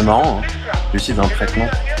 C'est marrant, hein. J'utilise un traitement.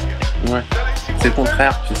 Ouais. C'est le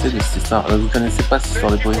contraire, tu sais, de cette histoire. Vous connaissez pas cette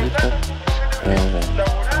histoire de poésie, peut-être?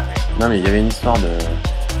 Non, mais il y avait une histoire de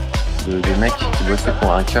mecs qui bossaient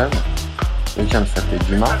pour un cum. Le cum s'appelait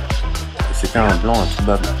Dumas. Et c'était un blanc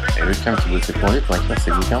improbable. Et le cum qui bossait pour lui pour écrire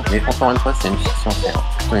ses bouquins. Mais encore une fois, c'est une fiction, c'est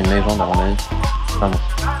plutôt une légende à mon avis. Enfin bon.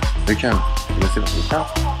 Le cum qui bossait pour ses bouquins,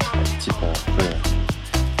 type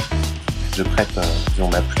je prête, disons,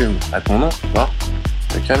 ma plume à ton nom, tu vois.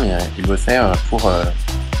 Le cum, il bossait pour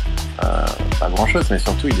pas grand chose, mais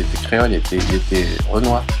surtout il était créole, il était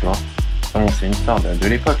renois, tu vois. Bon, c'est une histoire de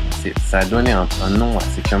l'époque. Ça a donné un nom à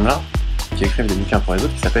ces câbles-là qui écrivent des bouquins pour les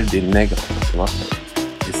autres qui s'appellent des nègres, tu vois.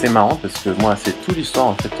 Et c'est marrant parce que moi, c'est toute l'histoire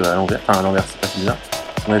en fait à l'envers. Enfin, à l'envers, c'est pas si bizarre.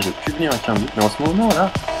 Moi, je publie un câble, mais en ce moment-là,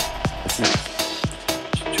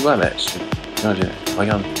 tu vois,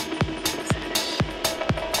 regarde.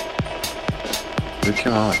 Le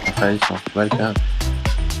cumin, ouais, contradiction. Tu vois le cumin?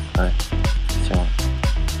 Ouais, tiens.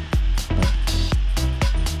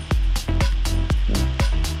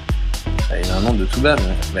 Il a un nom de tout bas,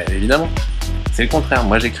 mais évidemment. C'est le contraire.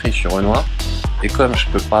 Moi, j'écris, je suis renois. Et comme je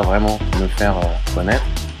peux pas vraiment me faire connaître,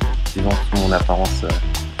 disons sous mon apparence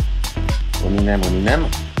hominem,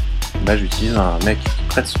 bah j'utilise un mec qui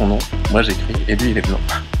prête son nom. Moi, j'écris et lui, il est blanc.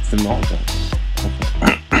 C'est marrant.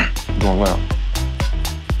 Donc voilà.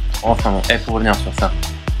 Enfin bon, pour revenir sur ça.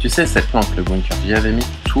 Tu sais, cette planque, le bunker, j'y avais mis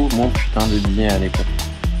tout mon putain de billet à l'époque.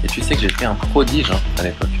 Et tu sais que j'ai fait un prodige à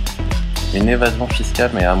l'époque. Une évasion fiscale,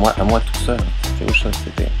 mais à moi tout seul. C'était autre chose,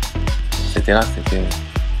 c'était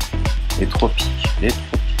les tropiques.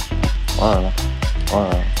 Voilà.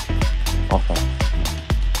 Enfin.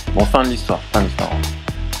 Bon, fin de l'histoire. On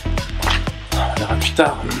verra plus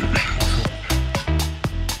tard.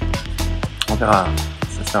 On verra,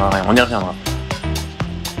 ça sert à rien, on y reviendra.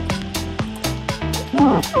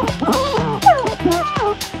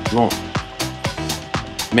 Bon.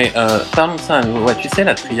 Mais parlons de ça à nouveau. Ouais, tu sais,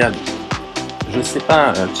 la triade. Je sais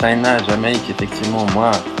pas, China, Jamaïque, effectivement,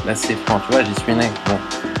 moi, là c'est franc, tu vois, j'y suis né. Bon,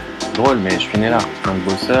 drôle, mais je suis né là. Donc,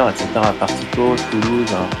 bosseur, etc. Partico,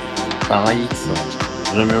 Toulouse, Paris X,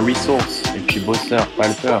 je me resource. Et puis, bosseur,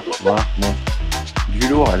 palper, tu vois. Bon, du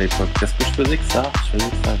lourd à l'époque. Qu'est-ce que je faisais que ça? J'avais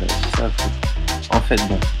ça. En fait,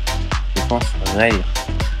 bon, je pense rare.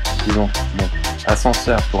 Disons, bon,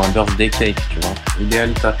 ascenseur pour un birthday cake, tu vois.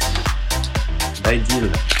 Idéalita. Ideal.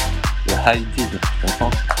 Le high deal, tu comprends?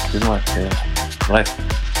 Excuse-moi, bref,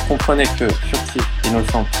 comprenez que furtif,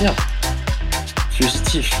 innocent, pire,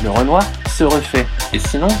 fugitif, le Renoir, se refait. Et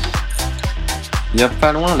sinon, il y a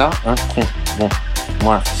pas loin là un con. Bon,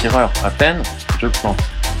 moi, tireur à peine, je plante.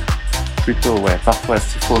 Plutôt, ouais, parfois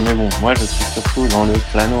s'il faut, mais bon, moi je suis surtout dans le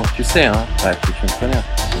plano. Tu sais, hein, ouais, tu me connais,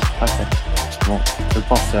 je français. Bon, le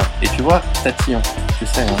penseur. Et tu vois, tatillon, tu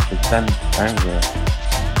sais, hein, je plane,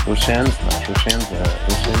 Oceans, je sais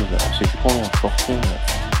plus combien, Fortune,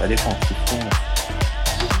 ça dépend,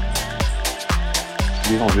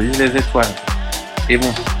 disons, je lis les étoiles. Et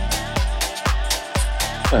bon,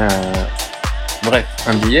 bref,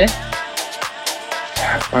 un billet,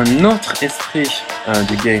 un autre esprit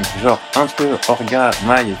du game, genre un peu orga,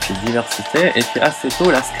 maille et puis diversité, et puis assez tôt,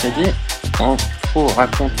 là, ce crédit, on faut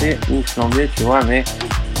raconter ou flamber, tu vois, mais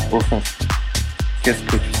au fond, qu'est-ce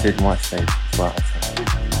que tu sais de moi, ça toi,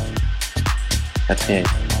 quatrième.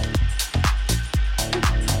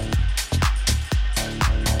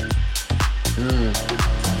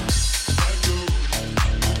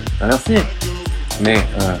 Ah, merci. Mais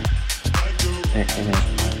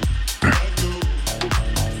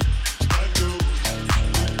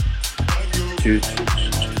tu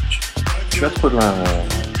vas trop loin.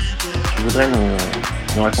 Tu voudrais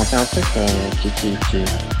nous raconter un truc qui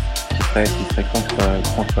serait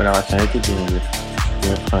contre la rationalité de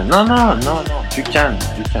votre... Non, du calme.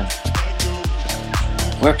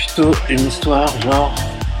 Ouais, plutôt une histoire genre,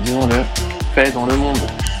 disons-le, fait dans le monde.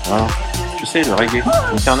 Voilà. Tu sais, le reggae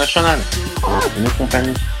international, une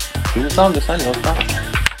compagnie. Je vous parle de ça, les autres.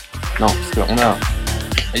 Non, parce qu'on a...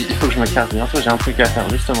 Il faut que je me casse bientôt, j'ai un truc à faire,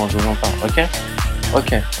 justement, je vous en parle,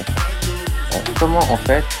 ok. Comment, en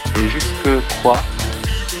fait, et jusque quoi,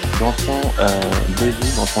 dans ton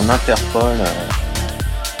devis, dans ton Interpol,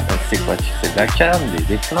 c'est quoi? Tu fais de la cam,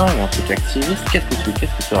 des flingues, un truc activiste? Qu'est-ce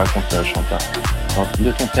que tu racontes, Chantal?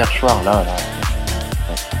 De ton perchoir, là.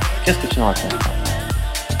 Qu'est-ce que tu nous racontes?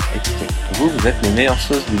 Écoutez, vous êtes les meilleures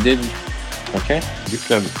choses du début, ok? Du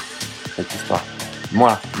club, cette histoire.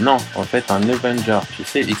 Moi, non, en fait, un Avenger, tu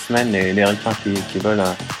sais, X-Men, les ricains qui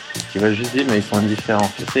veulent juste vivre, mais ils sont indifférents,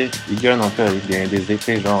 tu sais, ils gueulent un peu avec des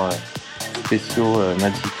effets genre spéciaux,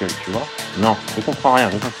 magical, tu vois? Non, je comprends rien,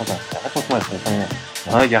 je comprends pas. Raconte-moi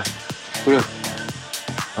ça, regarde,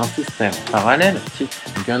 un système parallèle, type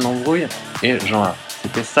gun embrouille, et genre,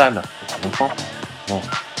 c'était sale, tu comprends? Bon.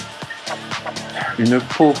 Une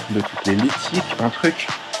peau de toutes les lithiques, un truc,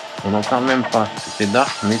 on n'en parle même pas, c'était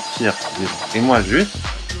dark mais pire. Et moi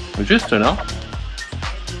juste là,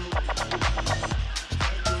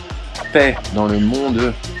 paix dans le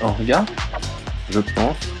monde orga, je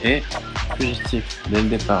pense, et fugitif dès le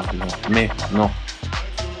départ, disons. Mais non,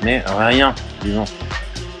 mais rien, disons.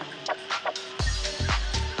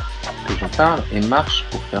 Que je parle et marche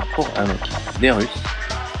pour faire court avec des Russes,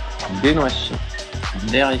 des Noachis,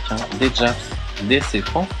 des Ricains, des Japs, des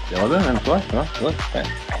Céphans, des rebelles même toi, tu vois, ouais.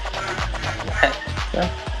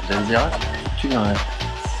 Je le dirais, tu viens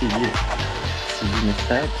civil, mais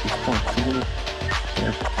ça, tu sens civil.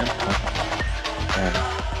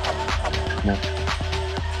 Bon.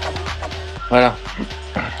 Voilà.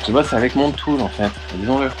 Je bosse avec mon tool en fait,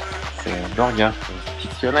 disons-le. C'est Dorga, c'est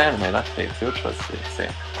fictionnel, mais là c'est autre chose. C'est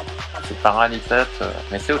paralysate,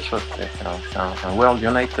 mais c'est autre chose. C'est un World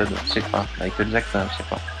United, je sais pas, Michael Jackson, je sais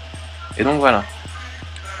pas. Et donc voilà.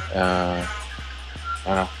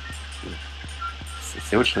 Voilà.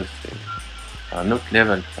 C'est autre chose, c'est un autre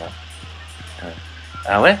level, tu vois.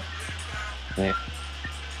 Ah ouais? Mais...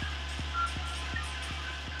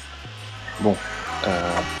 Bon.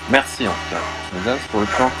 Merci en tout cas, mesdames, pour le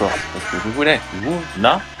plan corse, parce que je voulais vous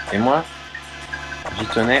là, et moi, j'y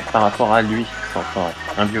tenais par rapport à lui, sans forêt,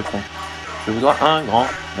 un vieux con. Je vous dois un grand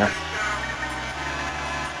merci.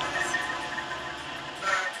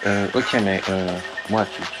 Ok, mais moi,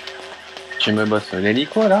 tu me bosses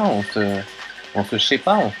l'hélico là, on se je sais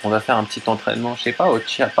pas, on va faire un petit entraînement, je sais pas, au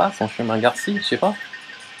Chiapas, en chemin Garcia, je sais pas.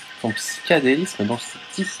 Ton psychédélisme dans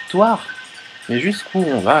cette histoire. Mais jusqu'où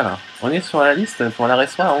on va là? On est sur la liste pour la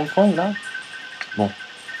resto à Hong Kong là? Bon,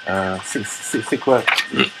 c'est quoi?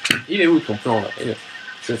 Il est où ton plan là?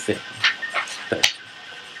 Je sais.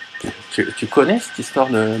 Tu connais cette histoire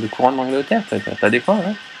de couronne d'Angleterre? T'as des points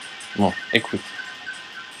hein? Bon, écoute.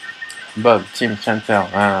 Bob, Tim, Chanter,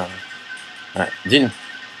 ouais. Dean,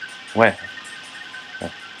 ouais.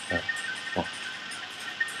 Bon.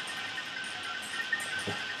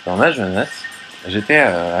 Dans ma jeunesse, j'étais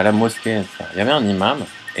à la mosquée, il y avait un imam,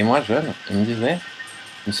 et moi jeune, il me disait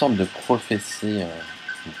une sorte de prophétie.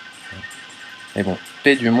 Mais bon,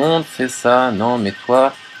 paix du monde, c'est ça, non, mais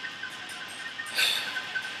toi,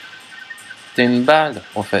 t'es une balle,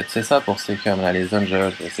 en fait, c'est ça pour ces comme là, les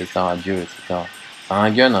angels, c'est ça, Dieu, etc. Un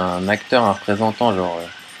gun, un acteur, un représentant, genre,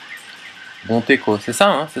 Bonteco, c'est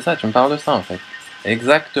ça, tu me parles de ça, en fait.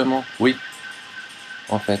 Exactement, oui,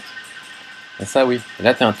 en fait. Et ça, oui, et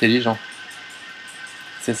là, t'es intelligent.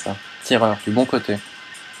 C'est ça, tireur, du bon côté.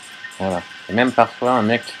 Voilà. Et même parfois un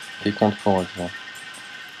mec qui compte pour eux.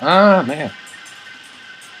 Ah merde.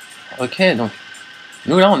 Ok, donc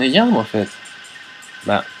nous là on est young en fait.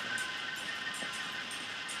 Bah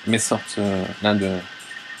mes sortes là de.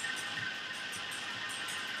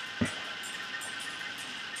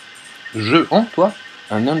 Je en toi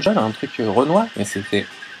un angel, un truc Renoir, mais c'était.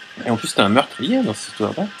 Et en plus c'était un meurtrier dans cette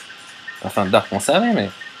histoire-là. Enfin Dark on savait, mais.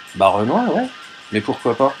 Bah Renoir, ouais. Mais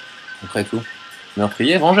pourquoi pas, après tout.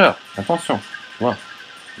 Meurtrier, vengeur, attention. Voilà.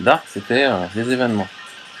 Dark, c'était des événements.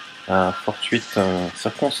 Fortuite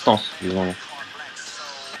circonstance, disons-le.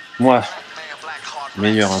 Moi,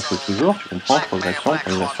 meilleur un peu toujours, tu comprends, progression,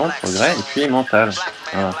 progrès, et puis mental.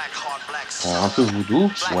 Voilà. Un peu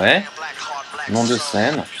voodoo, ouais. Nom de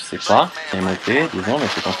scène, je sais pas, Timothée, disons, mais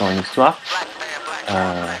c'est encore une histoire.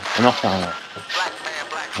 On en reparlera.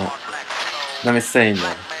 Bon. Non mais c'est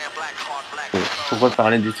faut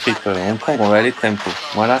reparler du trip Hong Kong, on va aller tempo.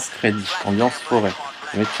 Voilà ce crédit, ambiance forêt.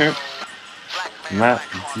 Mais tu m'as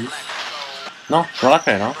dit... Non, je me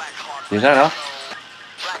rappelle, déjà là,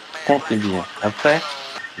 compte les billets. Après,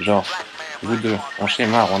 genre, vous deux, on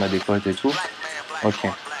schéma, on a des potes et tout. Ok.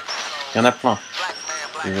 Il y en a plein.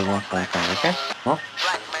 Les besoins pour Hong Kong, ok? Non?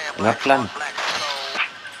 La plane.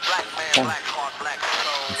 Plane.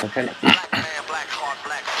 Il s'appelle...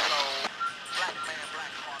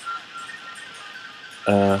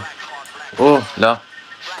 Oh, là.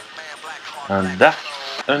 Un Dark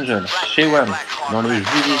Angel chez WAM dans le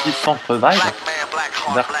Juvisy Centre Vibe.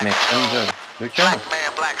 Dark Knight Angel. Le cœur.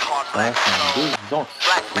 Ça va faire 2 ans.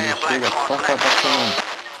 Il est chez WAM 100 fois par semaine.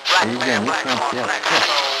 Et il vient mettre un pierre.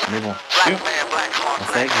 Mais bon, sûr.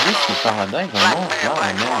 Ça existe le paradis vraiment. Là, on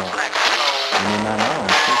est nanas, on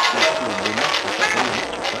fait le bonheur.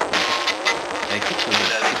 Écoute,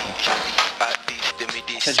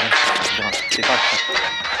 c'est pas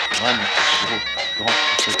vraiment grand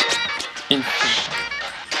truc.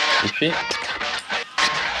 Et puis,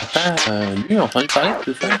 t'as lui entendu parler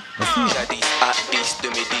de ça? Jadis à 10 de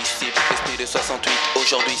mes disciples, esprit de 68,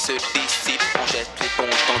 aujourd'hui se dissipe. On jette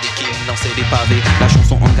l'éponge tandis qu'il lançait des pavés. La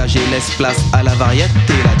chanson engagée laisse place à la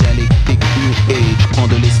variété. La dialectique New Age prend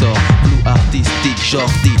de l'essor. Flou artistique,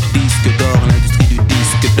 genre dit disque d'or. L'industrie du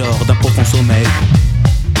disque d'or d'un profond sommeil.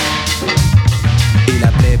 Et la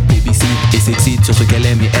plèbe plébiscite et s'excite sur ce qu'elle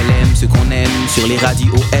aime et elle aime ce qu'on aime sur les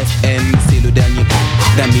radios FM. C'est le dernier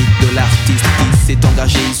d'un mythe de l'artiste qui s'est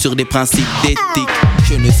engagé sur des principes d'éthique.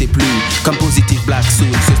 Je ne sais plus, comme Positive Black Soul,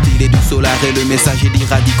 ce style est du solar et le message est dit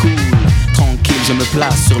radical. Tranquille, je me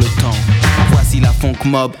place sur le temps. Voici la funk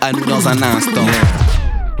mob à nous dans un instant.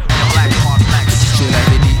 Je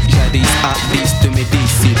l'avais dit jadis à 10 de mes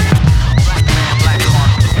disciples.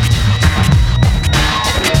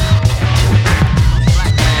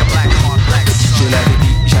 Je l'avais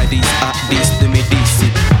dit jadis à 10 de mes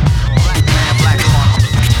disciples.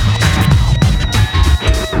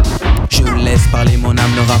 Je laisse parler mon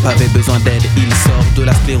âme, le rap avait besoin d'aide. Il sort de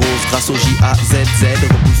la sclérose grâce au JAZZ.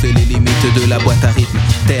 Repousse les limites de la boîte à rythme.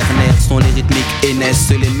 Ternaires sont les rythmiques et naissent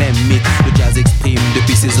les mêmes mythes. Le jazz exprime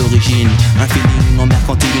depuis ses origines un feeling non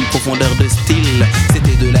mercantile, une profondeur de style.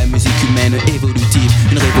 C'était de la musique humaine évolutive,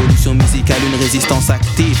 une révolution musicale, une résistance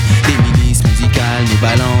active. Des milices musicales nous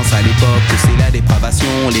balancent à l'époque que c'est la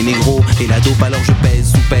dépravation, les négros et la dope. Alors je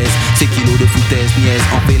pèse sous pèse ces kilos de foutaise, niaise.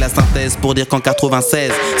 En fait la synthèse pour dire qu'en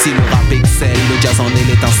 96, si le rap excelle, le jazz en est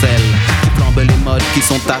l'étincelle qui flambe les modes qui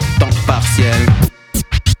sont à temps partiel.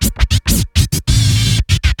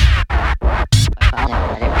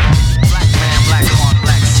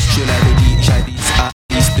 Je l'avais dit jadis à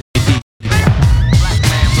 10 de mes disciples.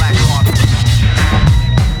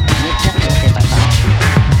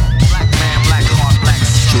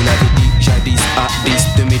 Je l'avais dit jadis à 10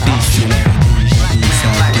 de mes disciples.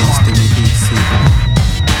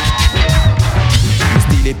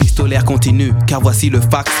 Épistolaire continue, car voici le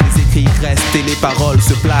fax. Les écrits restent et les paroles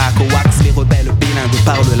se plaquent au wax. Les rebelles bilingues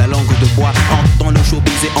parlent la langue de bois. Entend le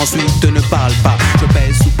showbiz et ensuite ne parle pas. Je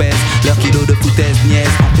pèse sous pèse, leur kilo de foutaise niaise.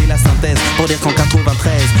 En fait la synthèse pour dire qu'en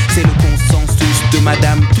 93, c'est le consensus de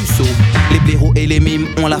Madame Tussaud. Les blaireaux et les mimes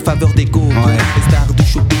ont la faveur des go. Les stars du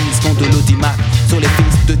showbiz font de l'audimat sur les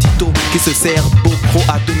pistes de Tito qui se sert beaucoup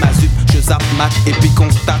à de ma zup. Je zappe Mac et puis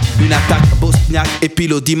constate une attaque bosniaque et puis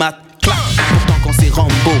l'audimat. Clac. Pourtant quand c'est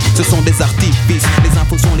Rambo, ce sont des artifices. Les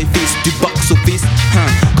infos sont les fils du box-office.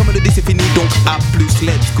 Comme le dit c'est fini donc A+,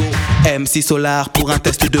 let's go. MC Solar pour un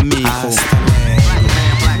test de micro.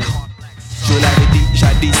 Je l'avais dit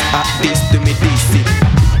jadis à 10 de mes disciples.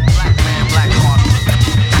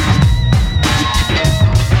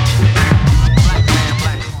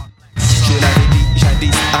 Je l'avais dit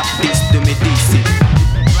jadis à 10 de mes disciples.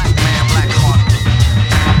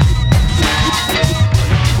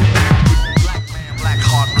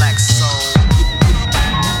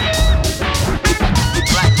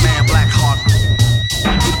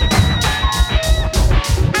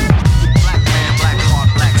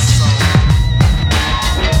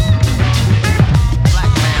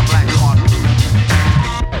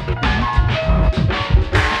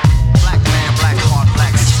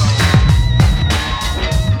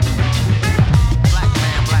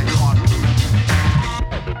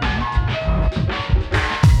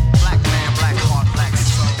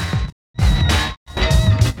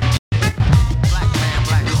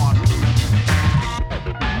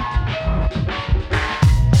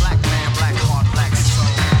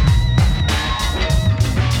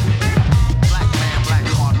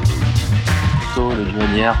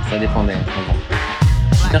 Ça dépendait.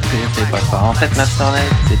 Dire que je sais pas. En fait,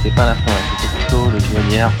 Masterlight, c'était pas la forêt, c'était plutôt le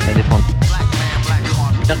duelière, ça dépendait.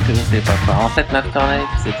 Dire que je sais pas. En fait, Masterlight,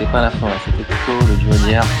 c'était pas la forêt, c'était plutôt le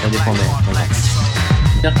duelière, ça dépendait.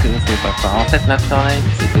 Dire que je sais pas. En fait, Masterlight,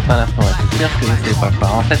 c'était pas la forêt. Dire que je sais pas.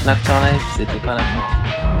 En fait, Masterlight, c'était pas la forêt.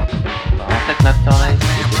 En fait, Masterlight,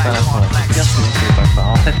 c'était pas la forêt. Dire que je sais pas.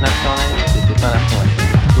 En fait, Masterlight, c'était pas la forêt,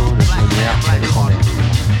 c'était plutôt le duelière, ça dépendait.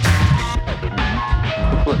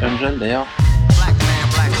 Jeune d'ailleurs.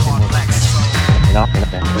 Et là,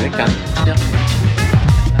 avec un